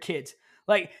friends and your kids.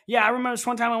 Like, yeah, I remember this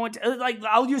one time I went to, like,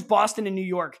 I'll use Boston and New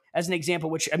York as an example,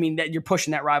 which, I mean, that you're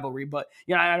pushing that rivalry, but,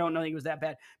 you know, I don't think it was that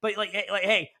bad. But, like,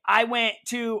 hey, I went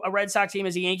to a Red Sox game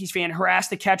as a Yankees fan, harassed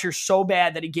the catcher so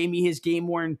bad that he gave me his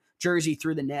game-worn jersey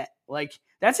through the net. Like,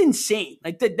 that's insane.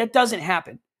 Like, that doesn't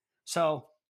happen. So,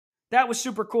 that was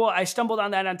super cool. I stumbled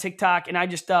on that on TikTok, and I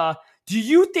just, do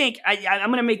you think, I'm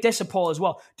going to make this a poll as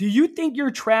well, do you think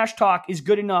your trash talk is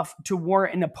good enough to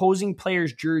warrant an opposing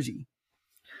player's jersey?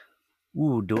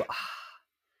 Ooh,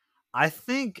 I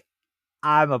think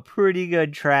I'm a pretty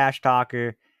good trash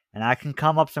talker, and I can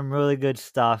come up some really good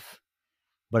stuff.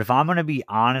 But if I'm going to be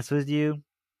honest with you,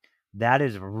 that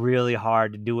is really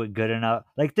hard to do it good enough.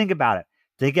 Like, think about it.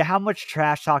 Think of how much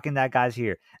trash talking that guy's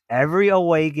here. Every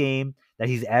away game that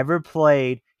he's ever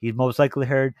played, he's most likely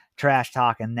heard trash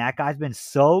talk, and that guy's been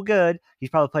so good. He's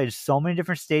probably played in so many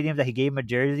different stadiums that he gave him a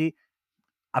jersey.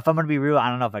 If I'm going to be real, I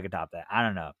don't know if I could top that. I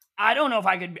don't know. I don't know if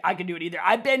I could do it either.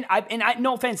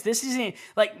 No offense, this isn't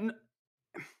like,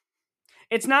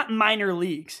 it's not minor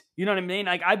leagues. You know what I mean?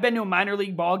 Like, I've been to a minor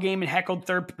league ball game and heckled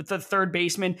the third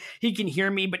baseman. He can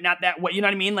hear me, but not that way. You know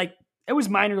what I mean? Like, it was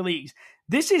minor leagues.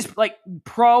 This is like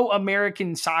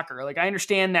pro-American soccer. Like, I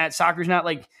understand that soccer is not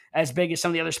like as big as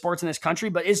some of the other sports in this country,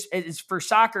 but it's for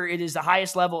soccer, it is the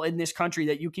highest level in this country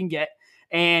that you can get.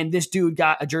 And this dude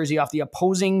got a jersey off the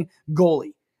opposing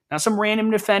goalie. Not some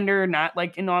random defender, not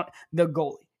like the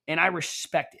goalie. And I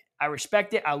respect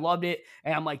it. I loved it.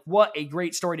 And I'm like, what a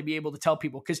great story to be able to tell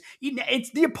people. Because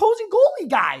it's the opposing goalie,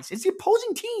 guys. It's the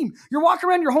opposing team. You're walking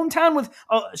around your hometown with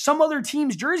some other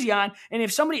team's jersey on. And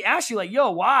if somebody asks you, like,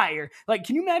 yo, why? Or, like,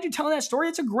 can you imagine telling that story?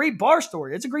 It's a great bar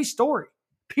story. It's a great story.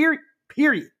 Period.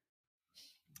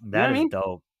 That is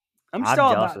dope. I'm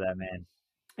jealous of that, man.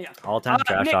 Yeah. All-time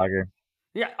trash talker.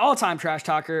 Yeah, all-time trash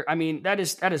talker. I mean, that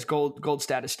is gold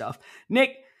status stuff.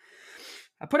 Nick,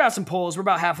 I put out some polls. We're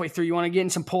about halfway through. You want to get in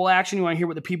some poll action? You want to hear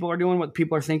what the people are doing, what the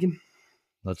people are thinking?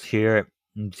 Let's hear it.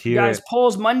 Guys,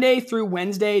 polls Monday through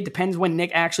Wednesday. Depends when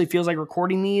Nick actually feels like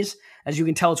recording these. As you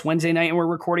can tell, it's Wednesday night and we're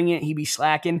recording it. He be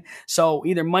slacking. So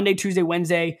either Monday, Tuesday,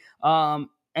 Wednesday,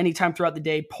 anytime throughout the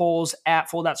day, polls at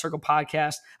Full Circle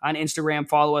Podcast on Instagram.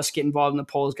 Follow us. Get involved in the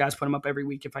polls, guys. Put them up every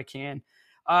week if I can.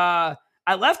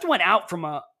 I left one out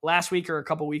from last week or a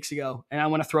couple weeks ago, and I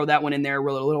want to throw that one in there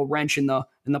with a little wrench in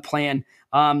the plan.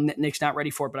 Nick's not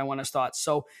ready for it, but I want his thoughts.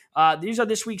 So these are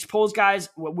this week's polls, guys,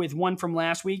 with one from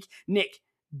last week. Nick,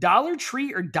 Dollar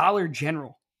Tree or Dollar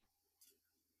General?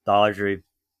 Dollar Tree.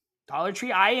 Dollar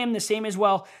Tree, I am the same as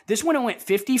well. This one, it went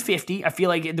 50-50. I feel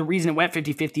like the reason it went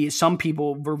 50-50 is some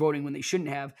people were voting when they shouldn't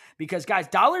have. Because, guys,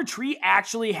 Dollar Tree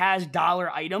actually has dollar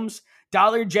items.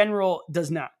 Dollar General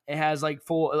does not. It has like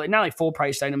not like full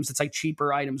priced items. It's like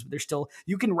cheaper items, but they're still,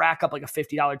 you can rack up like a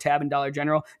 $50 tab in Dollar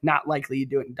General. Not likely you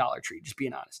do it in Dollar Tree, just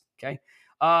being honest. Okay.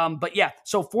 But yeah,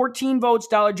 so 14 votes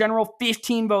Dollar General,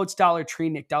 15 votes Dollar Tree.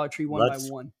 Nick, Dollar Tree won by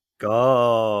 1.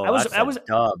 Go.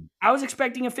 I was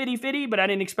expecting a 50-50, but I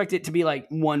didn't expect it to be like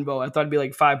 1 vote. I thought it'd be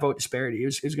like 5 vote disparity. It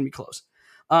was going to be close.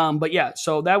 But yeah,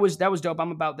 so that was dope.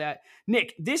 I'm about that.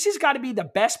 Nick, this has got to be the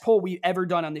best poll we've ever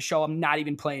done on the show. I'm not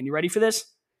even playing. You ready for this?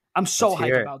 I'm so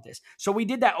hyped about this. So we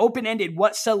did that open-ended.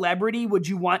 What celebrity would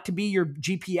you want to be your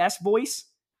GPS voice?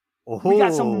 Ooh. We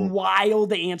got some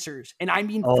wild answers, and I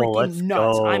mean freaking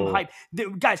nuts. Go. I'm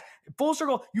hyped. Guys, full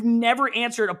circle, you've never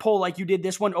answered a poll like you did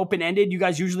this one open-ended. You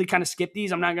guys usually kind of skip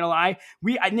these. I'm not going to lie.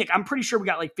 Nick, I'm pretty sure we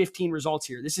got like 15 results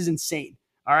here. This is insane.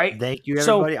 All right. Thank you,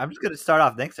 everybody. I'm just going to start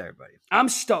off. Thanks, everybody. I'm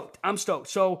stoked.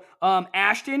 So,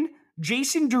 Ashton,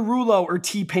 Jason Derulo, or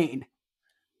T-Pain?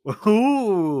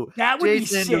 Ooh. That would be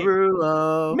sick. Jason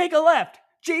Derulo. Make a left.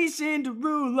 Jason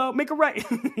Derulo, make a right.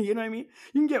 You know what I mean?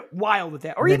 You can get wild with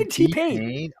that. Or even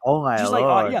T-Pain. Oh, my just Lord.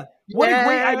 Like, yeah. What a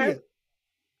great idea.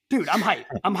 Dude, I'm hype.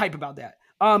 I'm hype about that.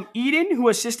 Eden, who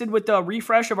assisted with the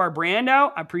refresh of our brand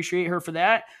out. I appreciate her for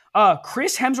that.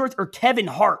 Chris Hemsworth or Kevin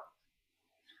Hart?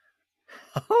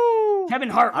 Kevin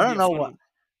Hart. I don't know what.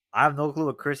 I have no clue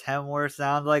what Chris Hemsworth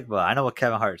sounds like, but I know what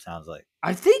Kevin Hart sounds like.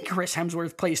 I think Chris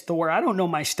Hemsworth plays Thor. I don't know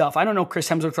my stuff. I don't know Chris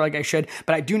Hemsworth like I should,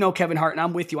 but I do know Kevin Hart, and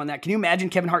I'm with you on that. Can you imagine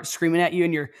Kevin Hart screaming at you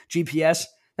in your GPS?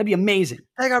 That'd be amazing.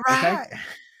 Take a ride. Okay?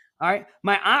 All right.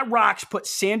 My Aunt Rocks put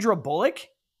Sandra Bullock,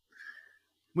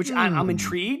 which I'm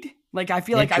intrigued. Like, I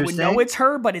feel like I would know it's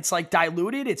her, but it's like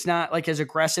diluted. It's not like as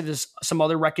aggressive as some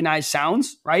other recognized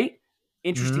sounds, right?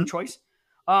 Interesting choice.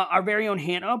 Our very own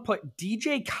Hannah put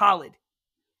DJ Khaled.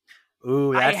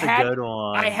 Ooh, that's a good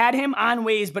one. I had him on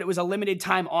Waze, but it was a limited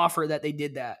time offer that they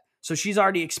did that. So she's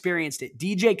already experienced it.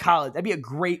 DJ Khaled. That'd be a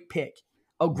great pick.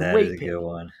 That is a good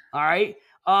one. All right.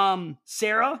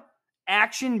 Sarah,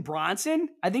 Action Bronson.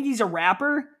 I think he's a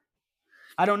rapper.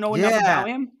 I don't know enough about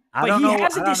him. But he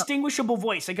has a distinguishable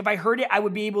voice. Like, if I heard it, I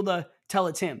would be able to tell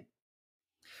it's him.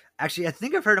 Actually, I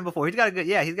think I've heard him before. He's got a good.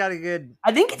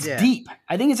 I think it's deep.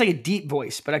 I think it's like a deep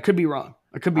voice, but I could be wrong.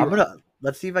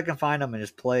 Let's see if I can find him and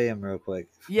just play him real quick.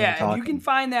 Yeah, if you can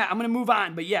find that, I'm going to move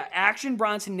on. But yeah, Action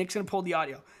Bronson. Nick's going to pull the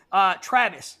audio.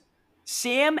 Travis,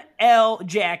 Sam L.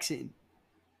 Jackson.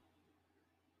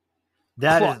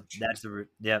 That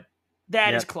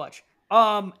is clutch.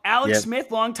 Alex Smith,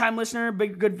 longtime listener,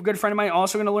 good friend of mine,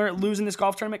 also going to lose in this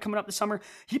golf tournament coming up this summer.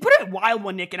 He put a wild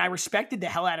one, Nick, and I respected the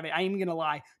hell out of it. I ain't even going to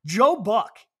lie. Joe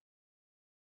Buck.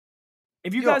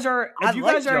 If you guys are an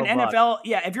NFL,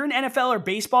 if you're an NFL or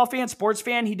baseball fan, sports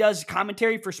fan, he does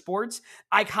commentary for sports.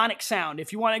 Iconic sound.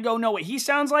 If you want to go know what he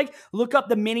sounds like, look up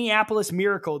the Minneapolis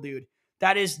Miracle, dude.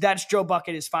 That's Joe Buck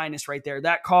at his finest right there.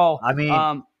 That call,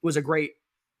 was a great.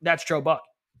 That's Joe Buck.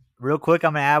 Real quick,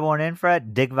 I'm gonna add one in,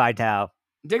 Fred. Dick Vitale.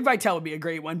 Dick Vitale would be a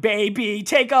great one, baby.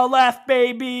 Take a left,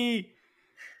 baby.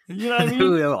 You know what I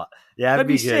mean? Yeah, that'd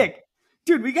be sick.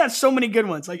 Dude, we got so many good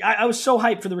ones. Like, I was so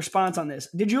hyped for the response on this.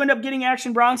 Did you end up getting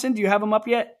Action Bronson? Do you have him up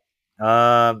yet?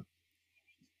 Let's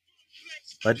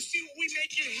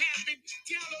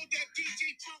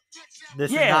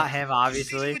This is not him,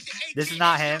 obviously. This is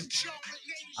not him.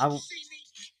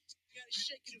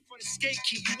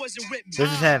 This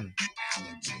is him.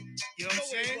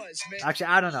 Actually,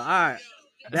 I don't know. All right.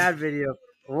 Bad video.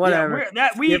 Whatever.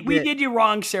 We did you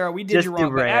wrong, Sarah. We did you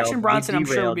wrong. But Action Bronson, I'm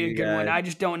sure, will be a good one. I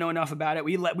just don't know enough about it.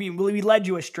 We led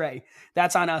you astray.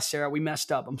 That's on us, Sarah. We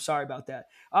messed up. I'm sorry about that.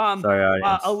 Sorry,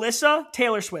 Alyssa,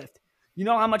 Taylor Swift. You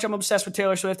know how much I'm obsessed with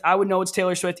Taylor Swift. I would know it's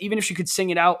Taylor Swift. Even if she could sing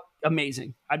it out,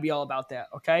 amazing. I'd be all about that,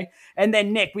 okay? And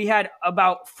then, Nick, we had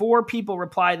about 4 people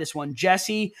reply this one.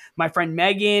 Jesse, my friend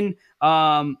Megan,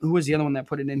 who was the other one that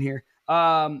put it in here?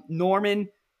 Norman,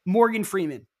 Morgan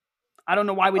Freeman. I don't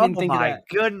know why we didn't think of that. Oh,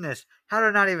 my goodness. How did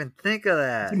I not even think of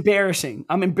that? It's embarrassing.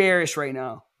 I'm embarrassed right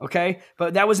now, okay?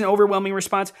 But that was an overwhelming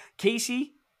response.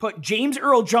 Casey put James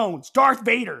Earl Jones, Darth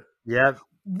Vader. Yep.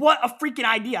 What a freaking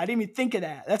idea. I didn't even think of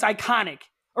that. That's iconic.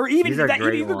 Or even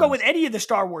you could go with any of the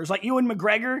Star Wars, like Ewan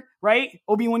McGregor, right?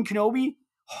 Obi-Wan Kenobi.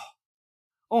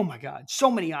 Oh, my God.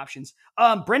 So many options.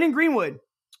 Brendan Greenwood,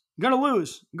 gonna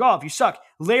lose. Golf, you suck.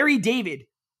 Larry David,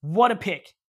 what a pick.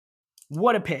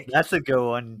 What a pick. That's a good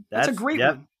one. That's a great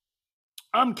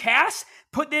one. Cass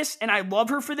put this, and I love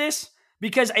her for this,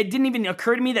 because it didn't even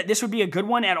occur to me that this would be a good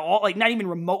one at all, like not even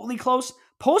remotely close.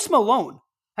 Post Malone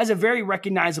has a very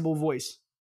recognizable voice.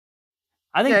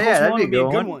 I think Post Malone would be a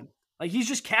good one. Like, he's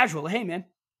just casual. Hey, man,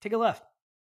 take a left.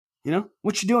 You know,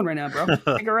 what you doing right now, bro?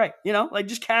 Take a right. You know, like,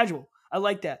 just casual. I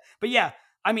like that. But yeah,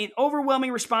 I mean,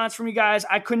 overwhelming response from you guys.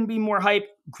 I couldn't be more hyped.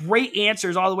 Great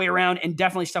answers all the way around, and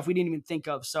definitely stuff we didn't even think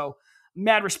of. So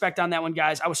mad respect on that one,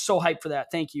 guys. I was so hyped for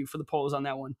that. Thank you for the polls on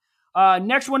that one.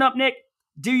 Next one up, Nick.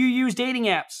 Do you use dating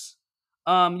apps?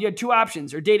 You had two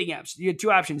options, or dating apps. You had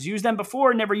two options. Use them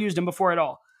before, never used them before at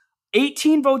all.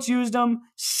 18 votes used them.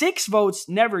 6 votes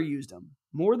never used them.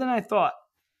 More than I thought.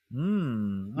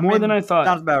 More than I thought.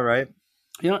 Sounds about right.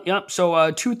 Yep. So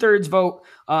 2/3 vote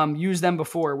use them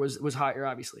before was higher,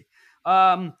 obviously.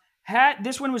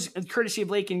 This one was courtesy of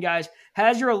Lakin, guys.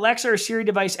 Has your Alexa or Siri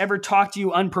device ever talked to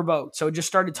you unprovoked? So it just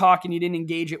started talking, you didn't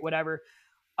engage it, whatever.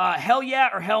 Hell yeah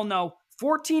or hell no.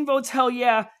 14 votes hell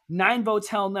yeah, 9 votes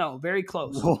hell no. Very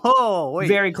close. Whoa, wait.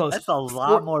 Very close. That's a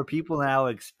lot more people than I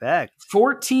would expect.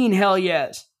 14 hell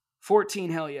yes.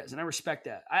 14 hell yes. And I respect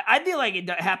that. I feel like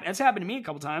it's happened to me a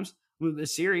couple times with the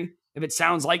Siri. If it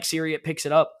sounds like Siri, it picks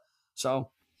it up. So,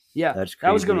 yeah. That's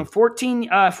that was going to 14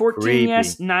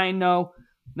 yes, 9 no.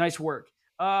 Nice work.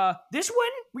 This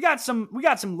one, we got some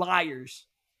liars.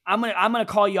 I'm gonna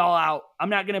call y'all out. I'm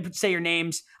not gonna say your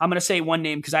names. I'm gonna say one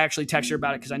name because I actually texted her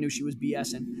about it because I knew she was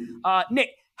BSing. Nick,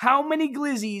 how many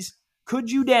glizzies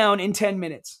could you down in 10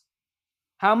 minutes?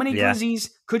 How many glizzies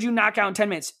could you knock out in 10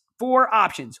 minutes? 4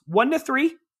 options: 1 to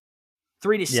 3,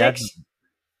 3 to 6,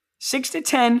 6 to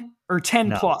 10, or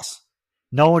 10 plus.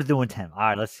 No one's doing 10. All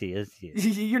right, let's see.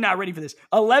 You're not ready for this.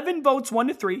 11 votes, 1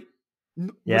 to 3.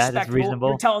 Yeah, that's reasonable.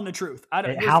 You're telling the truth.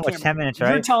 How much? 10 minutes,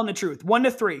 right? You're telling the truth. 1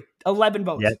 to 3. 11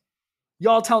 votes. Yep.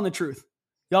 Y'all telling the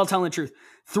truth.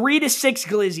 3 to 6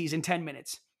 glizzies in 10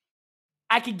 minutes.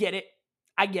 I could get it.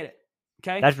 I get it.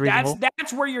 Okay? That's reasonable.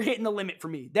 That's where you're hitting the limit for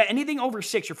me. That anything over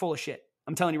 6, you're full of shit.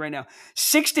 I'm telling you right now.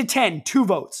 6 to 10, 2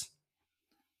 votes.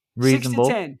 Reasonable.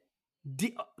 6 to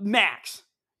 10, max.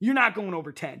 You're not going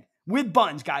over 10. With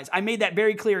buns, guys. I made that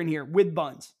very clear in here. With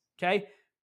buns. Okay?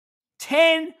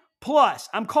 10 plus.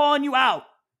 I'm calling you out.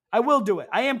 I will do it.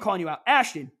 I am calling you out.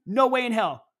 Ashton, no way in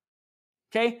hell.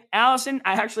 Okay? Allison,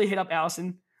 I actually hit up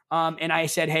Allison, and I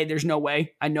said, hey, there's no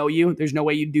way. I know you. There's no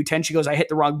way you'd do 10. She goes, I hit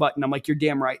the wrong button. I'm like, you're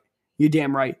damn right. You're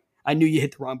damn right. I knew you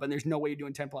hit the wrong button. There's no way you're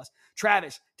doing 10 plus.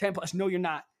 Travis, 10 plus. No, you're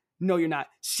not. No, you're not.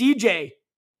 CJ,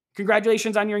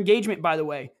 congratulations on your engagement, by the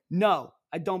way. No,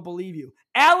 I don't believe you.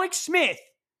 Alex Smith,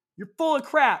 you're full of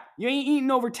crap. You ain't eating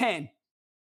over 10.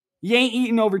 You ain't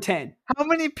eating over 10. How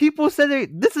many people said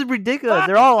this is ridiculous?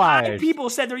 They're all liars. 5 people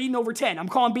said they're eating over 10. I'm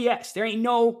calling BS. There ain't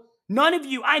none of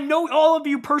you. I know all of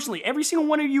you personally. Every single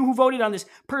one of you who voted on this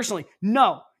personally.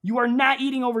 No, you are not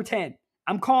eating over 10.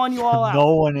 I'm calling you all out.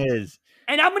 No one is.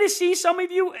 And I'm going to see some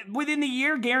of you within the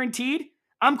year, guaranteed.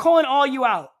 I'm calling all you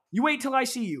out. You wait till I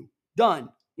see you. Done.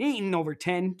 You ain't eating over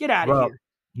 10. Get out of here.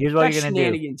 Here's what you're going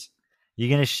to do. You're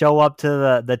going to show up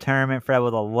to the tournament, Fred,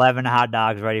 with 11 hot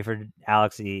dogs ready for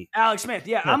Alex to eat. Alex Smith,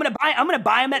 yeah. I'm going to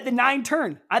buy him at the 9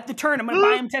 turn. At the turn, I'm going to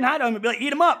buy him 10 hot dogs. I'm going to be like,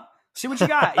 eat them up. See what you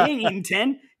got. You ain't eating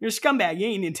 10. You're a scumbag. You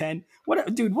ain't eating 10. What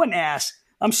an ass.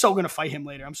 I'm so going to fight him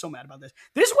later. I'm so mad about this.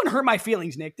 This one hurt my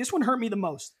feelings, Nick. This one hurt me the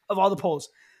most of all the polls.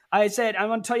 I said, I'm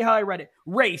going to tell you how I read it.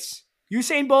 Race.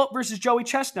 Usain Bolt versus Joey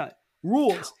Chestnut.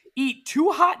 Rules. Eat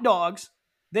 2 hot dogs,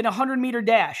 then a 100-meter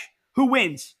dash. Who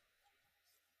wins?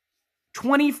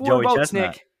 24 Joey votes,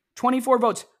 Chestnut. Nick. 24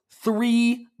 votes.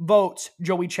 3 votes,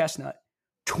 Joey Chestnut.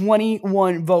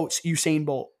 21 votes, Usain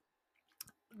Bolt.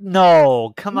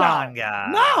 No, come on,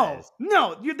 guys.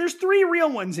 No. There's 3 real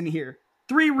ones in here.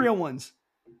 3 real ones.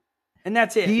 And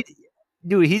that's it.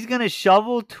 He's going to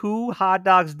shovel 2 hot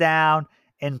dogs down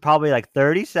in probably like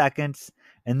 30 seconds.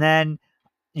 And then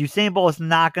Usain Bolt is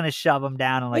not going to shove them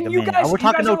down in like a minute. We're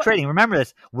talking no training. Remember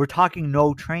this. We're talking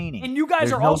no training. And you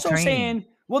guys are also saying...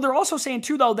 Well, they're also saying,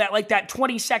 too, though, that like that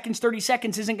 20 seconds, 30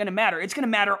 seconds isn't going to matter. It's going to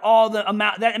matter all the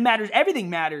amount. That matters. Everything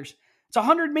matters. It's a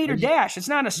 100-meter dash. It's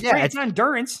not a sprint. It's not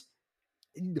endurance.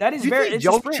 That is very.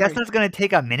 Joe Chestnut's going to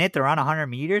take a minute to run 100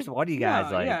 meters? What do you guys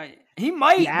like? Yeah, he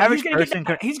might.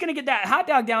 He's going to get that hot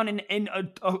dog down in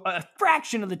a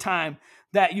fraction of the time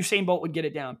that Usain Bolt would get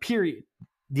it down, period.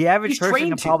 The average person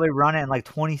can probably run it in like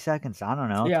 20 seconds. I don't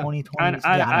know. Yeah. 20.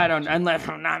 I don't, unless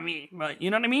not me. But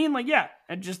you know what I mean? Like, yeah,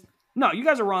 no, you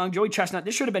guys are wrong. Joey Chestnut,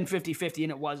 this should have been 50-50,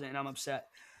 and it wasn't, and I'm upset.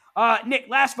 Nick,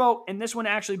 last vote, and this one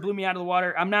actually blew me out of the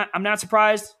water. I'm not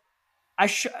surprised. I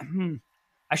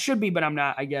should be, but I'm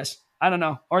not, I guess. I don't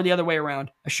know. Or the other way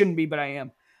around. I shouldn't be, but I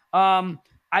am.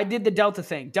 I did the Delta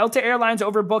thing. Delta Airlines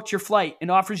overbooked your flight and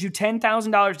offers you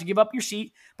 $10,000 to give up your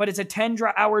seat, but it's a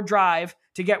 10-hour drive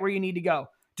to get where you need to go.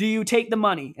 Do you take the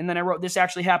money? And then I wrote, this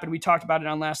actually happened. We talked about it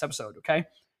on last episode, okay?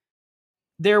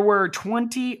 There were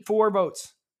 24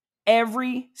 votes.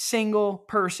 Every single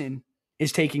person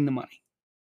is taking the money.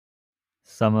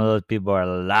 Some of those people are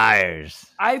liars.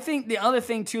 I think the other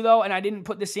thing too, though, and I didn't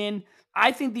put this in,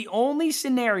 I think the only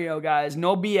scenario, guys,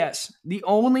 no BS, the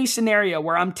only scenario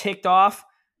where I'm ticked off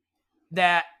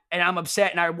that and I'm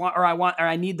upset and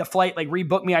I need the flight, like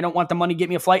rebook me, I don't want the money, get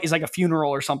me a flight, is like a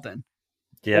funeral or something.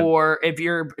 Yep. Or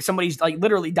if somebody's like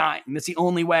literally dying, that's the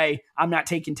only way I'm not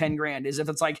taking 10 grand is if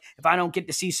it's like, if I don't get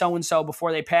to see so-and-so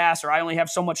before they pass, or I only have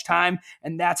so much time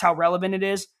and that's how relevant it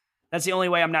is. That's the only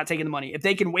way I'm not taking the money. If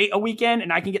they can wait a weekend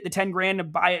and I can get the 10 grand to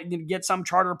buy it, get some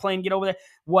charter plane, get over there,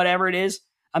 whatever it is,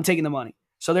 I'm taking the money.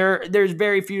 So there's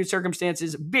very few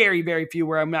circumstances, very, very few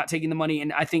where I'm not taking the money.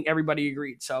 And I think everybody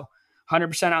agreed. So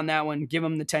 100% on that one. Give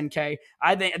them the 10K.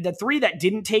 I think the 3 that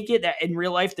didn't take it, that in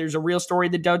real life, there's a real story,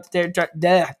 the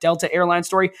Delta Airlines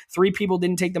story. 3 people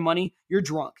didn't take the money. You're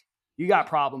drunk. You got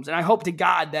problems. And I hope to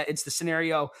God that it's the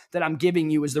scenario that I'm giving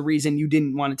you is the reason you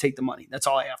didn't want to take the money. That's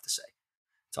all I have to say.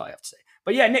 That's all I have to say.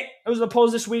 But yeah, Nick, it was the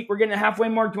polls this week. We're getting a halfway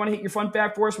mark. Do you want to hit your fun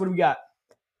fact for us? What do we got?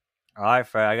 All right,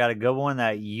 Fred. I got a good one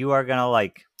that you are going to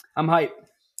like. I'm hyped.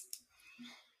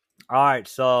 All right,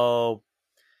 so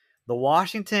the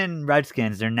Washington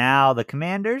Redskins, they're now the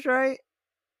Commanders, right?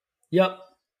 Yep.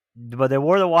 But they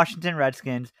were the Washington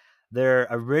Redskins. Their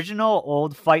original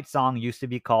old fight song used to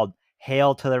be called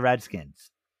Hail to the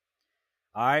Redskins.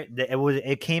 All right,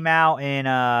 it came out in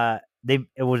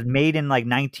it was made in like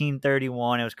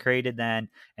 1931. It was created then,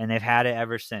 and they've had it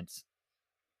ever since.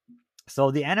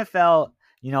 So the NFL,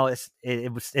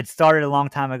 it started a long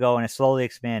time ago and it slowly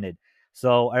expanded.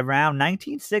 So around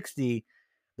 1960,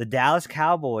 the Dallas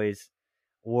Cowboys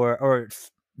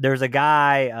there's a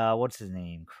guy, what's his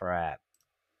name? Crap.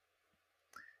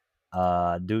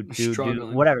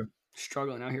 Whatever.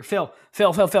 Struggling out here. Phil. I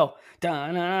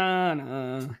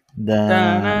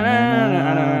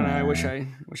wish I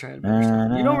had better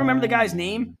stuff. You don't remember the guy's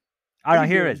name? I don't know.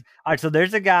 Here it is. All right, so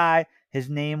there's a guy. His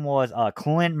name was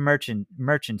Clint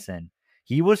Murchison.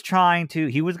 He was going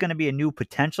to be a new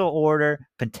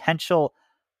potential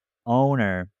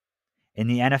owner in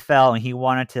the NFL, and he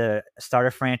wanted to start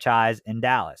a franchise in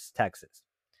Dallas, Texas.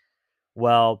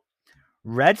 Well,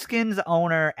 Redskins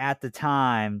owner at the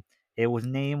time, his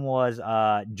name was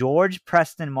George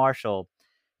Preston Marshall,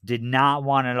 did not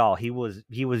want it at all. He was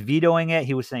vetoing it.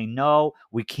 He was saying, no,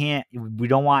 we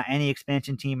don't want any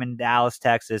expansion team in Dallas,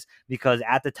 Texas, because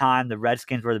at the time the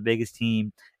Redskins were the biggest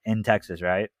team in Texas,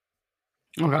 right?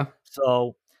 Okay.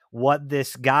 So what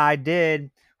this guy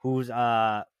did,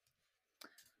 what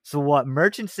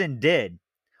Murchison did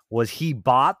was he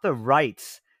bought the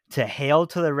rights to Hail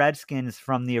to the Redskins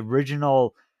from the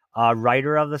original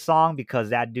writer of the song, because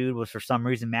that dude was for some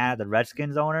reason mad at the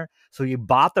Redskins owner. So he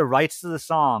bought the rights to the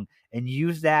song and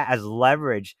used that as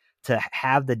leverage to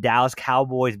have the Dallas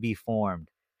Cowboys be formed.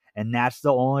 And that's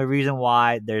the only reason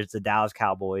why there's the Dallas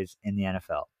Cowboys in the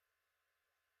NFL.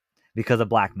 Because of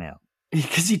blackmail.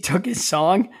 Because he took his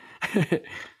song?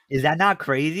 Is that not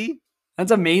crazy?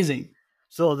 That's amazing.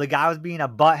 So the guy was being a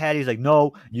butthead. He's like,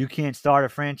 no, you can't start a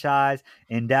franchise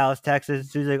in Dallas, Texas.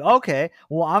 So he's like, okay,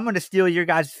 well, I'm going to steal your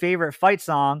guys' favorite fight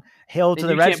song, Hail to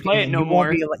the Redskins. You can't play it no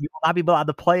more. You will not be allowed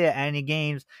to play it at any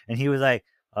games. And he was like,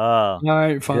 oh, all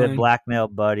right, fine. Good blackmail,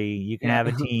 buddy. You can have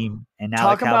a team. And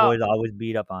now the Cowboys always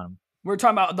beat up on him. We're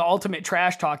talking about the ultimate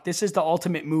trash talk. This is the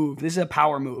ultimate move. This is a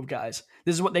power move, guys.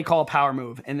 This is what they call a power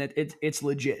move, and it's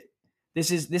legit. This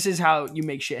is how you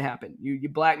make shit happen. You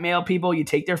blackmail people, you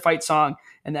take their fight song,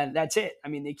 and then that's it. I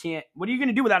mean, they can't. What are you going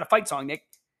to do without a fight song, Nick?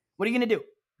 What are you going to do?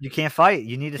 You can't fight.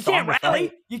 You need a song. You can't rally.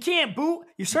 Fight. You can't boot.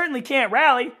 You certainly can't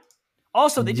rally.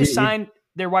 Also, they just signed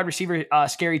their wide receiver,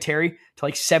 Scary Terry, to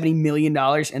like $70 million,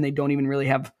 and they don't even really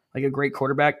have like a great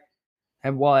quarterback.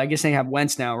 I guess they have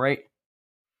Wentz now, right?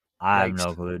 I have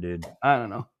no clue, dude. I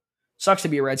don't know. Sucks to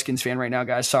be a Redskins fan right now,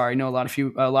 guys. Sorry, I know a lot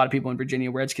of people in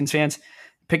Virginia are Redskins fans.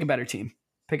 Pick a better team.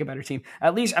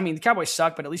 At least, I mean, the Cowboys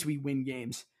suck, but at least we win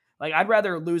games. Like, I'd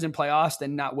rather lose in playoffs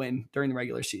than not win during the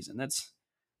regular season. That's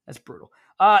brutal.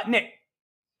 Nick,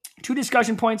 2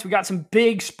 discussion points. We got some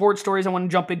big sports stories I want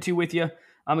to jump into with you.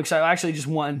 I'm excited. Actually, just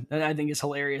one that I think is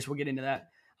hilarious. We'll get into that.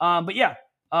 But yeah,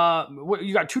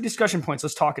 you got 2 discussion points.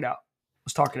 Let's talk it out.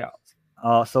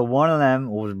 So one of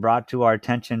them was brought to our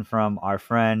attention from our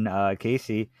friend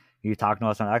Casey. He was talking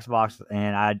to us on Xbox,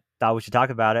 and I thought we should talk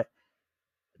about it.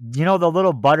 You know the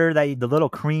little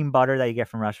cream butter that you get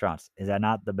from restaurants? Is that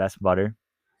not the best butter?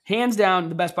 Hands down,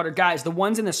 the best butter, guys. The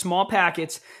ones in the small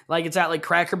packets, like it's at like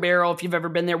Cracker Barrel. If you've ever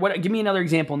been there, give me another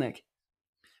example, Nick.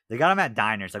 They got them at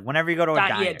diners. Like whenever you go to a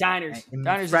diner, yeah, diners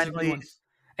is a good one.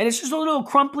 And it's just a little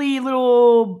crumply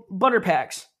little butter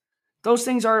packs. Those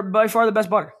things are by far the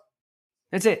best butter.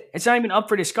 That's it. It's not even up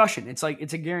for discussion. It's like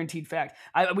it's a guaranteed fact.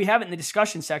 We have it in the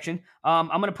discussion section. I'm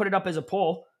going to put it up as a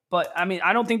poll, but I mean,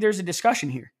 I don't think there's a discussion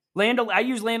here. I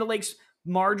use Land O'Lakes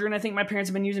margarine. I think my parents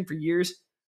have been using for years,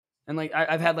 and like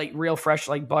I've had like real fresh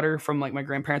like butter from like my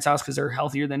grandparents' house because they're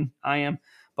healthier than I am.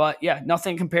 But yeah,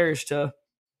 nothing compares to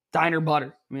Diner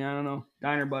butter. I mean, I don't know,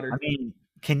 Diner butter. I mean,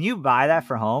 can you buy that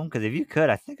for home? Because if you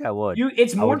could, I think I would.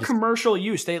 It's more commercial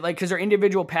use. They like because they're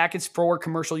individual packets for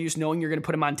commercial use, knowing you're going to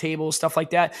put them on tables, stuff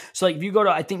like that. So like if you go to,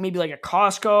 I think maybe like a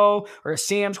Costco or a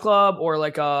Sam's Club or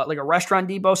like a Restaurant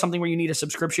Depot, something where you need a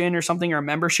subscription or something or a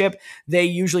membership, they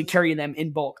usually carry them in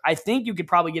bulk. I think you could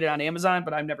probably get it on Amazon,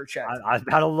 but I've never checked. I've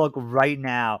got to look right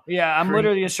now. Yeah, I'm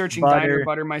literally just searching Diner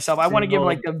butter myself. I want to give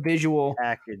like the visual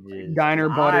packages. Diner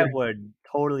butter. I would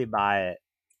totally buy it.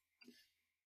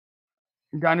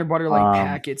 Diner butter like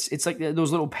packets. It's like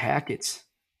those little packets.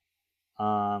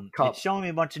 It's showing me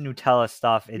a bunch of Nutella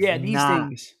stuff. It's these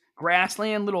things.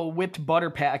 Grassland little whipped butter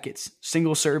packets,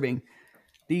 single serving.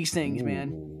 These things,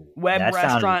 man. Web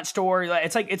restaurant store.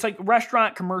 It's like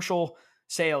restaurant commercial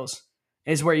sales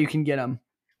is where you can get them.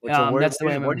 That's the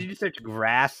way. What did you search?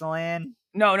 Grassland?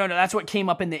 No. That's what came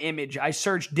up in the image. I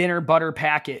searched dinner butter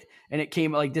packet, and it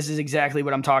came like this is exactly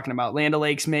what I'm talking about. Land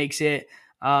O'Lakes makes it.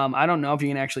 I don't know if you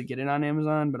can actually get it on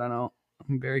Amazon, but I'm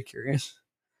very curious.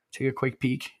 Take a quick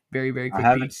peek. Very, very quick peek. I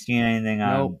haven't seen anything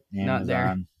on Amazon. Not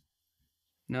there.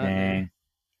 Not there.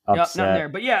 Upset. Yep, not there.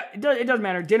 But yeah, it does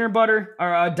matter. Dinner butter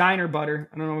or Diner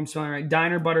butter. I don't know if I'm spelling it right.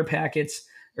 Diner butter packets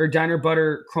or Diner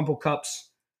butter crumple cups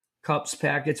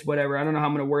packets, whatever. I don't know how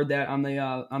I'm going to word that on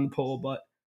the poll, but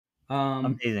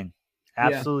amazing,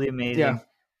 absolutely amazing. Yeah.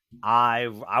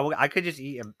 I could just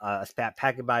eat a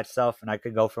packet by itself, and I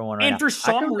could go for one right now. And for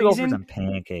some reason, some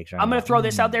pancakes. I'm going to throw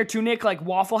this out there too, Nick. Like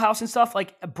Waffle House and stuff.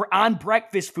 Like on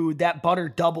breakfast food, that butter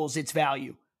doubles its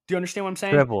value. Do you understand what I'm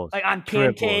saying? Triples. Like on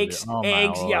pancakes,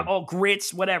 eggs,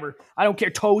 grits, whatever. I don't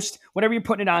care. Toast, whatever you're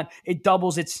putting it on, it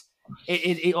doubles its.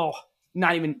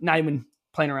 Not even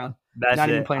playing around. That's not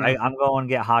even playing around. I'm going to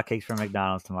get hotcakes from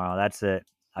McDonald's tomorrow. That's it.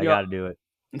 I got to do it.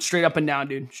 And straight up and down,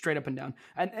 dude. Straight up and down.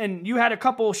 And you had a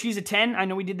couple. She's a 10. I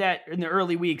know we did that in the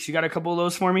early weeks. You got a couple of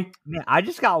those for me? Man, I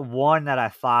just got one that I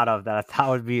thought of that I thought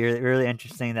would be really, really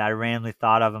interesting that I randomly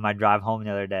thought of in my drive home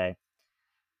the other day.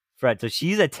 Fred, so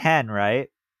she's a 10, right?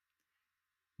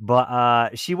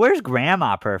 But she wears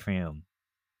grandma perfume.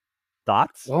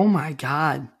 Thoughts? Oh my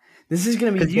God. This is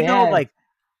going to be bad. Because you know, like,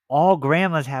 all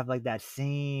grandmas have like that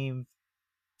same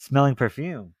smelling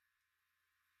perfume.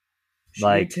 She's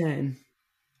like 10.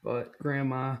 But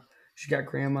she got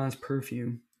grandma's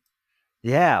perfume.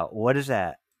 Yeah, what is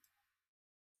that?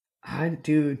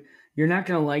 Dude, you're not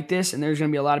going to like this, and there's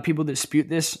going to be a lot of people that dispute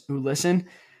this who listen.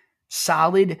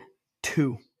 Solid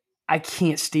 2. I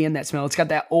can't stand that smell. It's got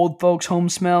that old folks home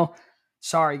smell.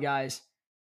 Sorry, guys.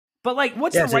 But like,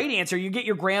 what's the right answer? You get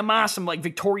your grandma some like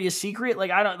Victoria's Secret? Like,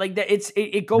 I don't like that.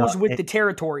 It goes with the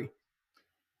territory.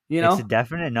 You know? It's a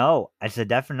definite no. I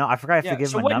forgot if to give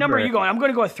so what number are you going? I'm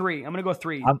going to go 3. I'm going to go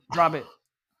 3. Drop it.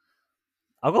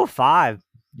 I'll go 5.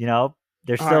 You know,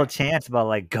 there's still a chance, but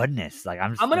like, goodness. Like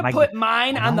I'm going to put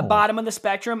mine on the bottom of the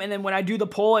spectrum. And then when I do the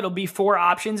poll, it'll be 4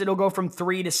 options. It'll go from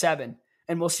 3 to 7.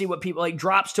 And we'll see what people like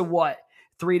drops to what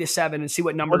 3 to 7 and see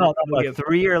what number. Give.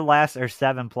 3 or less or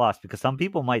 7+, because some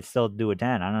people might still do a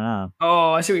 10. I don't know.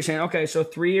 Oh, I see what you're saying. Okay. So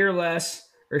 3 or less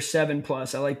or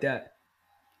 7+. I like that.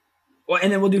 Well,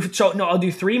 and then I'll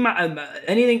do 3,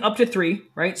 anything up to 3,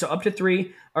 right? So up to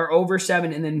 3 or over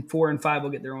 7, and then 4 and 5 will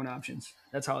get their own options.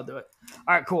 That's how I'll do it.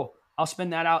 All right, cool. I'll spin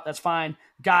that out. That's fine.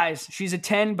 Guys, she's a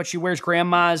 10, but she wears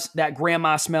that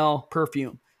grandma smell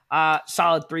perfume.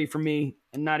 Solid 3 for me,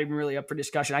 and not even really up for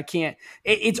discussion. I can't.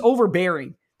 It's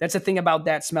overbearing. That's the thing about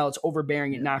that smell. It's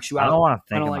overbearing. It knocks you out. I don't want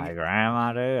to think of my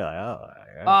grandma, dude.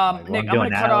 Like, Nick, I'm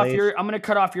gonna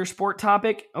cut off your sport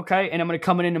topic, okay? And I'm gonna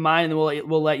come into mine, and then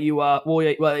we'll let you we'll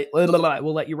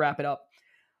let you wrap it up.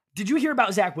 Did you hear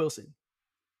about Zach Wilson?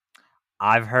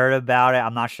 I've heard about it.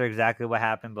 I'm not sure exactly what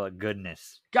happened, but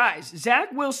goodness, guys,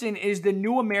 Zach Wilson is the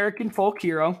new American folk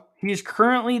hero. He is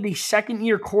currently the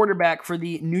second-year quarterback for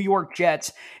the New York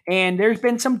Jets, and there's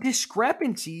been some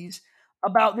discrepancies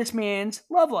about this man's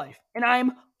love life, and I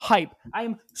am hype. I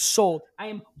am sold. I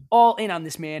am all in on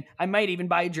this man. I might even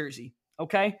buy a jersey,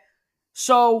 okay?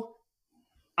 So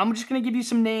I'm just going to give you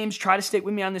some names. Try to stick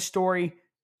with me on this story.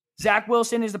 Zach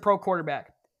Wilson is the pro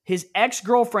quarterback. His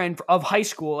ex-girlfriend of high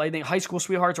school, I think high school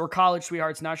sweethearts or college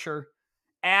sweethearts, not sure,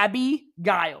 Abby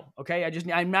Guile, okay?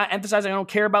 I'm not emphasizing I don't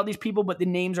care about these people, but the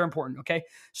names are important, okay?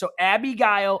 So Abby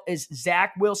Guile is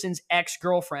Zach Wilson's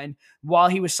ex-girlfriend while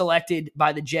he was selected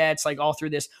by the Jets, like all through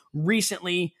this.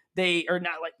 Relatively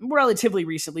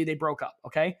recently, they broke up,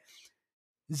 okay?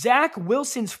 Zach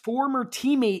Wilson's former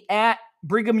teammate at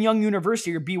Brigham Young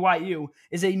University, or BYU,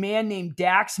 is a man named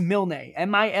Dax Milne,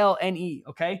 Milne,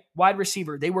 okay? Wide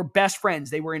receiver. They were best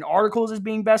friends. They were in articles as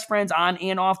being best friends on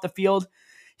and off the field.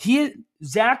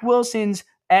 Zach Wilson's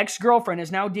ex-girlfriend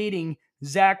is now dating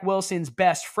Zach Wilson's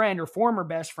best friend or former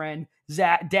best friend,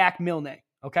 Dax Milne,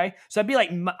 okay? So I'd be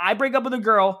like, I break up with a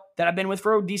girl that I've been with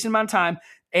for a decent amount of time,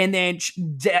 and then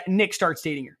Nick starts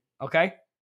dating her, okay?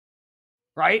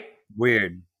 Right?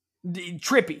 Weird.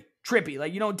 Trippy.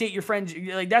 Like, you don't date your friends.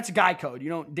 Like, that's a guy code. You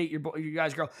don't date your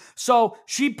guy's girl. So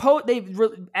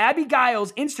Abby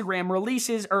Giles' Instagram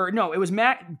releases, it was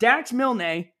Dax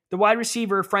Milne, the wide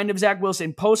receiver, friend of Zach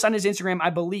Wilson, posts on his Instagram, I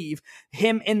believe,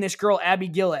 him and this girl, Abby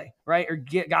Gille, right? Or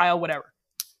Guile, whatever.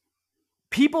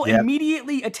 People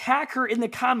immediately attack her in the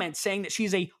comments saying that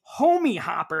she's a homie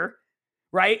hopper,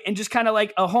 right? And just kind of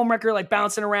like a homewrecker, like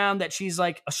bouncing around, that she's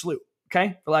like a sloop,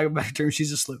 okay? For lack of a better term,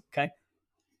 she's a sloop, okay?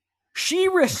 She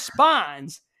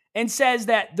responds and says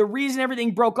that the reason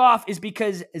everything broke off is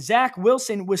because Zach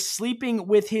Wilson was sleeping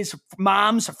with his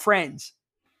mom's friends.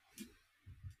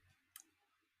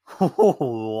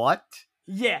 What?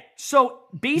 Yeah. So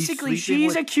basically,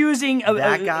 she's accusing of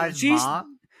that guy's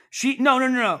mom.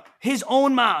 No. His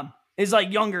own mom is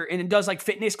like younger and does like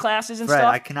fitness classes and Fred,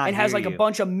 stuff, I cannot and has hear like you. a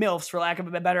bunch of MILFs, for lack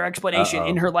of a better explanation,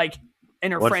 in her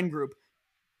friend group.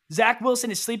 Zach Wilson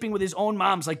is sleeping with his own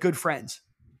mom's like good friends.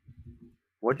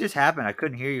 What just happened? I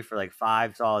couldn't hear you for like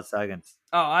 5 solid seconds.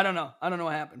 Oh, I don't know. I don't know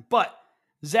what happened. But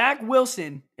Zach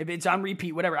Wilson, if it's on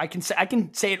repeat, whatever, I can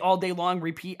say it all day long,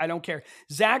 repeat, I don't care.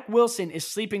 Zach Wilson is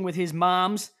sleeping with his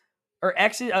mom's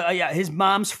his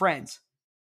mom's friends.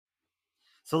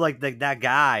 So like that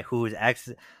guy who is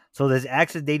so this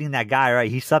ex is dating that guy,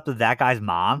 right? He slept with that guy's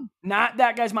mom? Not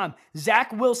that guy's mom.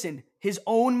 Zach Wilson, his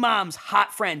own mom's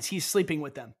hot friends, he's sleeping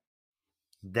with them.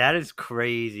 That is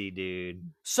crazy,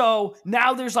 dude. So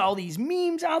now there's all these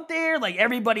memes out there. Like,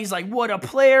 everybody's like, what a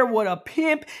player, what a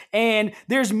pimp. And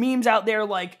there's memes out there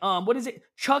like, what is it?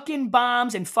 Chucking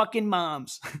bombs and fucking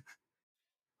moms.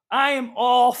 I am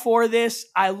all for this.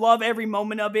 I love every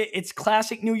moment of it. It's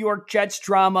classic New York Jets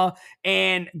drama,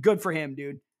 and good for him,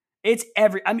 dude. It's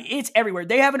everywhere.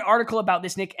 They have an article about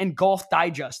this, Nick, and Golf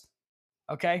Digest.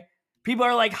 Okay? People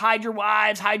are like, hide your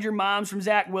wives, hide your moms from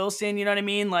Zach Wilson. You know what I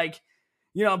mean? Like,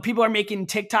 you know, people are making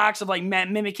TikToks of like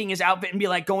mimicking his outfit and be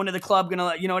like, going to the club, you know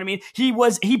what I mean?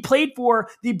 He played for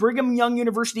the Brigham Young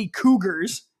University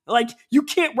Cougars. Like, you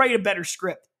can't write a better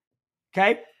script.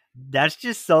 Okay? That's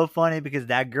just so funny because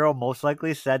that girl most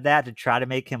likely said that to try to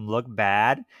make him look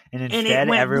bad. And instead,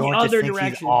 everyone just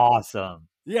thinks he's awesome.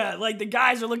 Yeah, like the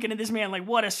guys are looking at this man like,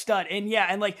 what a stud. And yeah,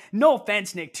 and like, no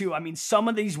offense, Nick, too. I mean, some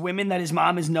of these women that his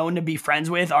mom is known to be friends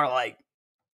with are like,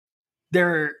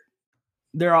 they're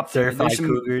up there. Certified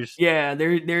Cougars. Yeah,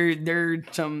 they're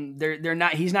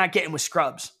not. He's not getting with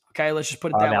scrubs. Okay, let's just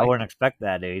put it that way. I wouldn't expect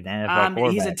that, dude.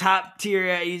 He's a top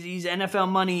tier. He's NFL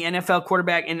money, NFL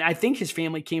quarterback, and I think his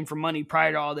family came from money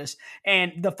prior to all this.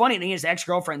 And the funny thing is,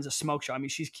 ex-girlfriend's a smoke show. I mean,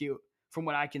 she's cute from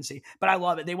what I can see, but I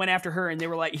love it. They went after her, and they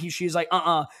were like, she's like,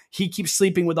 he keeps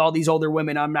sleeping with all these older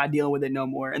women. I'm not dealing with it no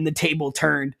more. And the table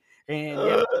turned,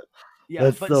 and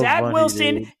yeah. But so Zach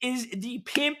Wilson is the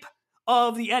pimp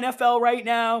of the NFL right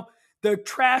now. The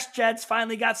trash Jets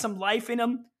finally got some life in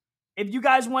them. If you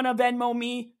guys want to Venmo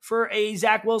me for a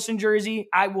Zach Wilson jersey,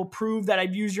 I will prove that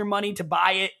I've used your money to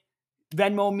buy it.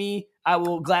 Venmo me. I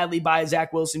will gladly buy a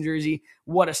Zach Wilson jersey.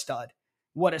 What a stud.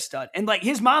 What a stud. And like,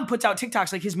 his mom puts out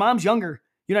TikToks, like his mom's younger.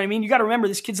 You know what I mean? You got to remember,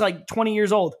 this kid's like 20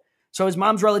 years old. So his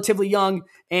mom's relatively young,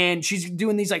 and she's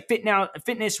doing these like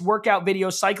fitness workout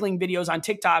videos, cycling videos on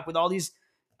TikTok with all these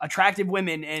attractive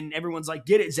women, and everyone's like,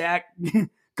 get it, Zach.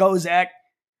 Go, Zach.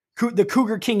 The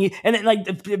Cougar King. And then like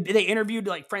they interviewed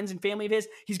like friends and family of his.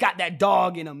 He's got that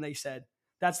dog in him, they said.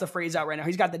 That's the phrase out right now.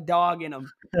 He's got the dog in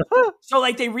him. So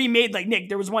like they remade, like, Nick,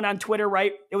 there was one on Twitter,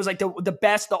 right? It was like the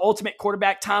best, the ultimate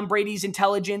quarterback, Tom Brady's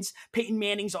intelligence, Peyton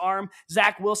Manning's arm,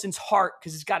 Zach Wilson's heart,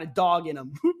 because he's got a dog in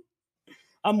him.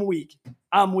 I'm weak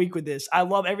with this. I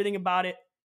love everything about it.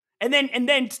 And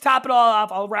then to top it all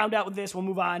off, I'll round out with this. We'll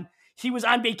move on. He was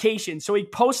on vacation. So he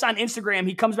posts on Instagram.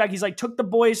 He comes back. He's like, took the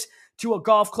boys to a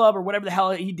golf club or whatever the hell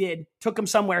he did. Took them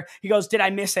somewhere. He goes, did I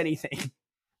miss anything?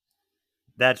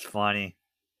 That's funny.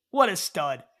 What a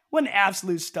stud. What an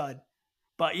absolute stud.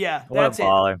 But yeah, what that's a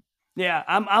baller. it. Yeah,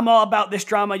 I'm all about this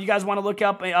drama. You guys want to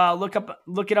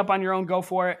look it up on your own, go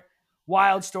for it.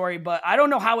 Wild story, but I don't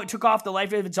know how it took off the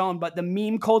life of its own, but the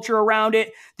meme culture around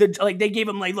it, they gave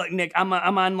him like, look, Nick, I'm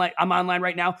online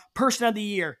right now. Person of the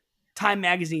year, Time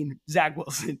Magazine, Zach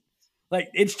Wilson. Like,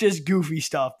 it's just goofy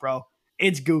stuff, bro.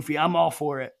 It's goofy. I'm all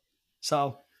for it.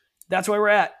 So That's where we're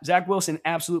at. Zach Wilson,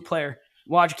 absolute player.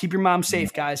 Watch, keep your mom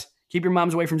safe, guys. Keep your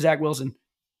moms away from Zach Wilson.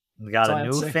 Got a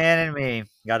new fan in me.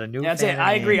 Got a new That's fan it. in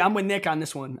I me. agree. I'm with Nick on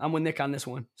this one.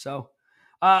 So,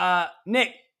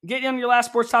 Nick, get on your last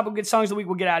sports topic. Good songs of the week.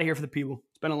 We'll get out of here for the people.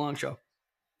 It's been a long show.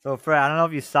 So, Fred, I don't know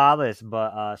if you saw this,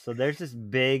 but so there's this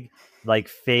big, like,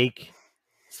 fake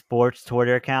sports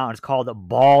Twitter account. It's called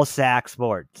Ball Sack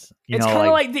Sports. It's kind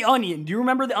of like The Onion. Do you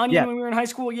remember The Onion when we were in high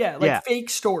school? Yeah, fake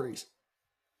stories.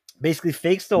 Basically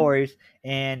fake stories,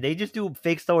 and they just do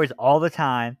fake stories all the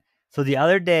time. So the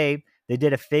other day, they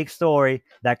did a fake story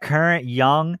that current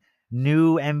young,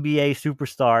 new NBA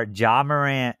superstar, Ja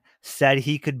Morant, said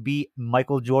he could beat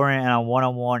Michael Jordan in a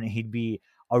one-on-one, and he'd be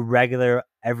a regular,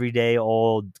 everyday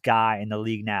old guy in the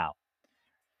league now,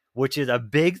 which is a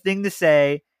big thing to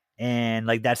say. And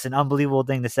like, that's an unbelievable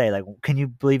thing to say. Like, can you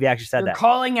believe he actually said that? You're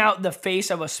calling out the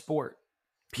face of a sport.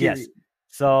 Period. Yes.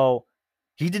 So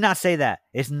he did not say that.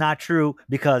 It's not true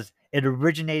because it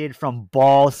originated from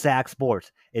Ball Sack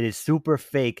Sports. It is super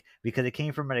fake because it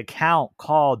came from an account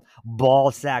called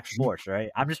Ball Sack Sports, right?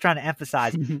 I'm just trying to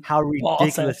emphasize how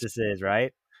ridiculous this is,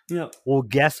 right? Yeah. Well,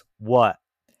 guess what?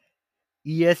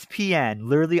 ESPN,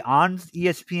 literally on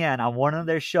ESPN, on one of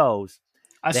their shows,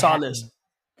 I saw this.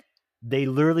 They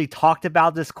literally talked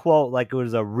about this quote like it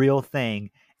was a real thing.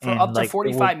 For up to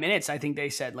 45 minutes, I think they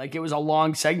said. Like, it was a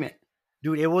long segment.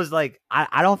 Dude, it was like,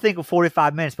 I don't think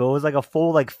 45 minutes, but it was like a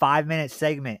full 5-minute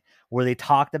segment where they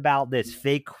talked about this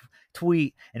fake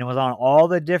tweet, and it was on all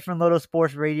the different little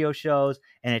sports radio shows,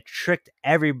 and it tricked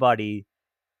everybody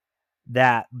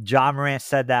that Ja Morant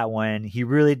said that when he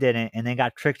really didn't, and then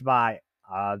got tricked by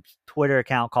a Twitter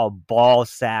account called Ball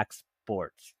Sack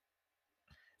Sports.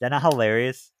 Is that not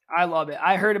hilarious? I love it.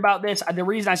 I heard about this. The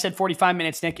reason I said 45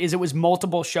 minutes, Nick, is it was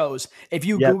multiple shows. If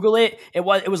you Google it, it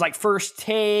was like First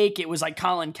Take. It was like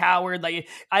Colin Cowherd. Like,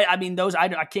 I mean, those, I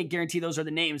can't guarantee those are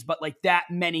the names, but like that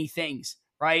many things,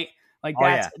 right? Like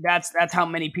that's how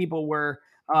many people were,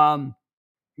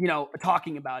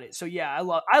 talking about it. So yeah,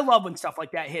 I love when stuff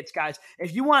like that hits, guys.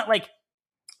 If you want like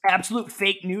absolute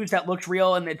fake news that looks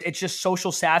real and it's just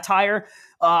social satire,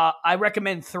 I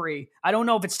recommend 3. I don't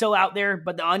know if it's still out there,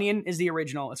 but The Onion is the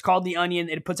original. It's called The Onion.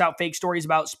 It puts out fake stories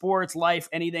about sports, life,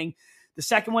 anything. The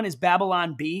second one is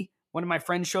Babylon Bee. One of my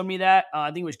friends showed me that. I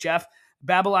think it was Jeff.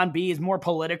 Babylon Bee is more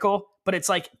political, but it's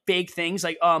like fake things.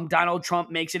 Like Donald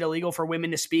Trump makes it illegal for women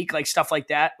to speak, like stuff like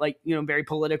that. Like, very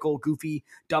political, goofy,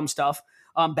 dumb stuff.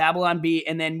 Babylon Bee.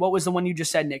 And then what was the one you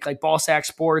just said, Nick? Like Ball Sack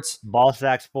Sports. Ball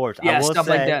Sack Sports. Yeah, stuff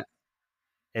like that.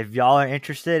 If y'all are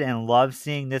interested and love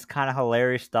seeing this kind of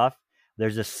hilarious stuff,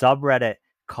 there's a subreddit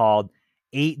called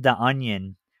Eat the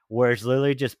Onion, where it's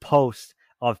literally just posts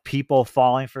of people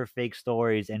falling for fake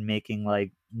stories and making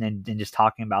and just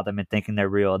talking about them and thinking they're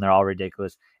real and they're all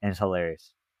ridiculous, and it's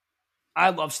hilarious. I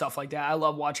love stuff like that. I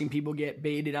love watching people get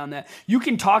baited on that. You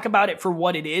can talk about it for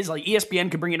what it is. Like ESPN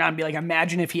could bring it on and be like,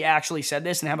 imagine if he actually said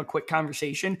this, and have a quick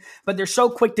conversation. But they're so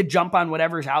quick to jump on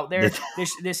whatever's out there.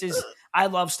 This is, I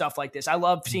love stuff like this. I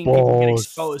love seeing people get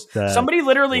exposed. Somebody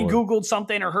literally Googled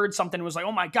something or heard something and was like,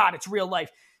 oh my God, it's real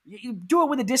life. You do it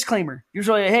with a disclaimer.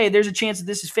 Usually, hey, there's a chance that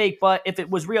this is fake, but if it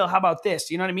was real, how about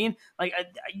this? You know what I mean? Like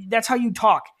that's how you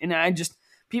talk. And I just,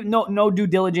 people, no due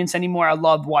diligence anymore. I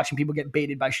love watching people get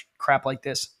baited by crap like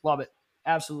this. Love it.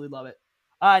 Absolutely love it.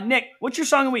 Nick, what's your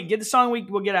song of the week? Get the song of the week.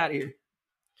 We'll get out of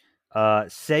here.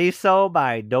 Say So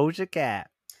by Doja Cat.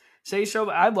 Say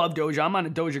So. I love Doja. I'm on a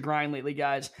Doja grind lately,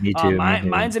 guys. Me too.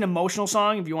 Mine's an emotional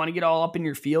song. If you want to get all up in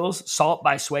your feels, Salt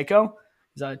by Sueco.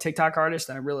 He's a TikTok artist,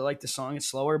 and I really like the song. It's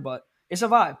slower, but it's a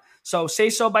vibe. So Say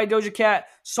So by Doja Cat,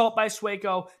 Salt by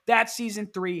Sueco. That's season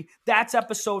 3. That's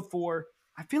episode 4.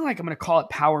 I feel like I'm going to call it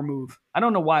Power Move. I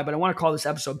don't know why, but I want to call this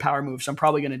episode Power Move, so I'm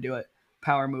probably going to do it.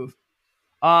 Power Move.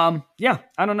 Yeah,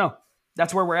 I don't know.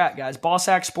 That's where we're at, guys. Ball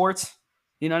Sack Sports.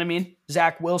 You know what I mean?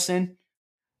 Zach Wilson.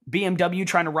 BMW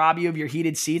trying to rob you of your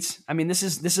heated seats. I mean, this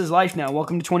is life now.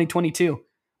 Welcome to 2022.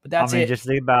 But that's it. Just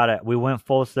think about it. We went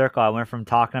full circle. I went from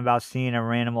talking about seeing a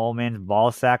random old man's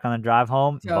ball sack on the drive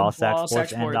home, Ball Sack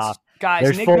Sports end off. Guys,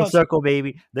 there's Nick full circle,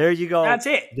 baby. There you go. That's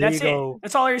it. That's it.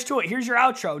 That's all there is to it. Here's your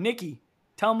outro. Nikki,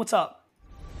 tell them what's up.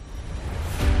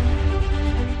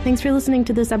 Thanks for listening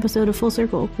to this episode of Full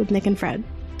Circle with Nick and Fred.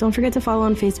 Don't forget to follow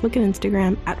on Facebook and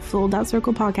Instagram at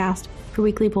Full.Circle Podcast for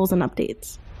weekly polls and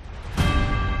updates.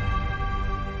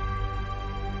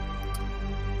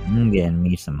 I'm getting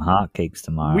me some hotcakes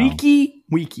tomorrow. Weekly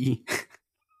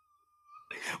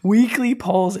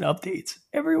polls and updates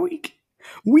every week.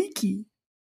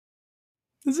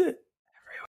 That's it.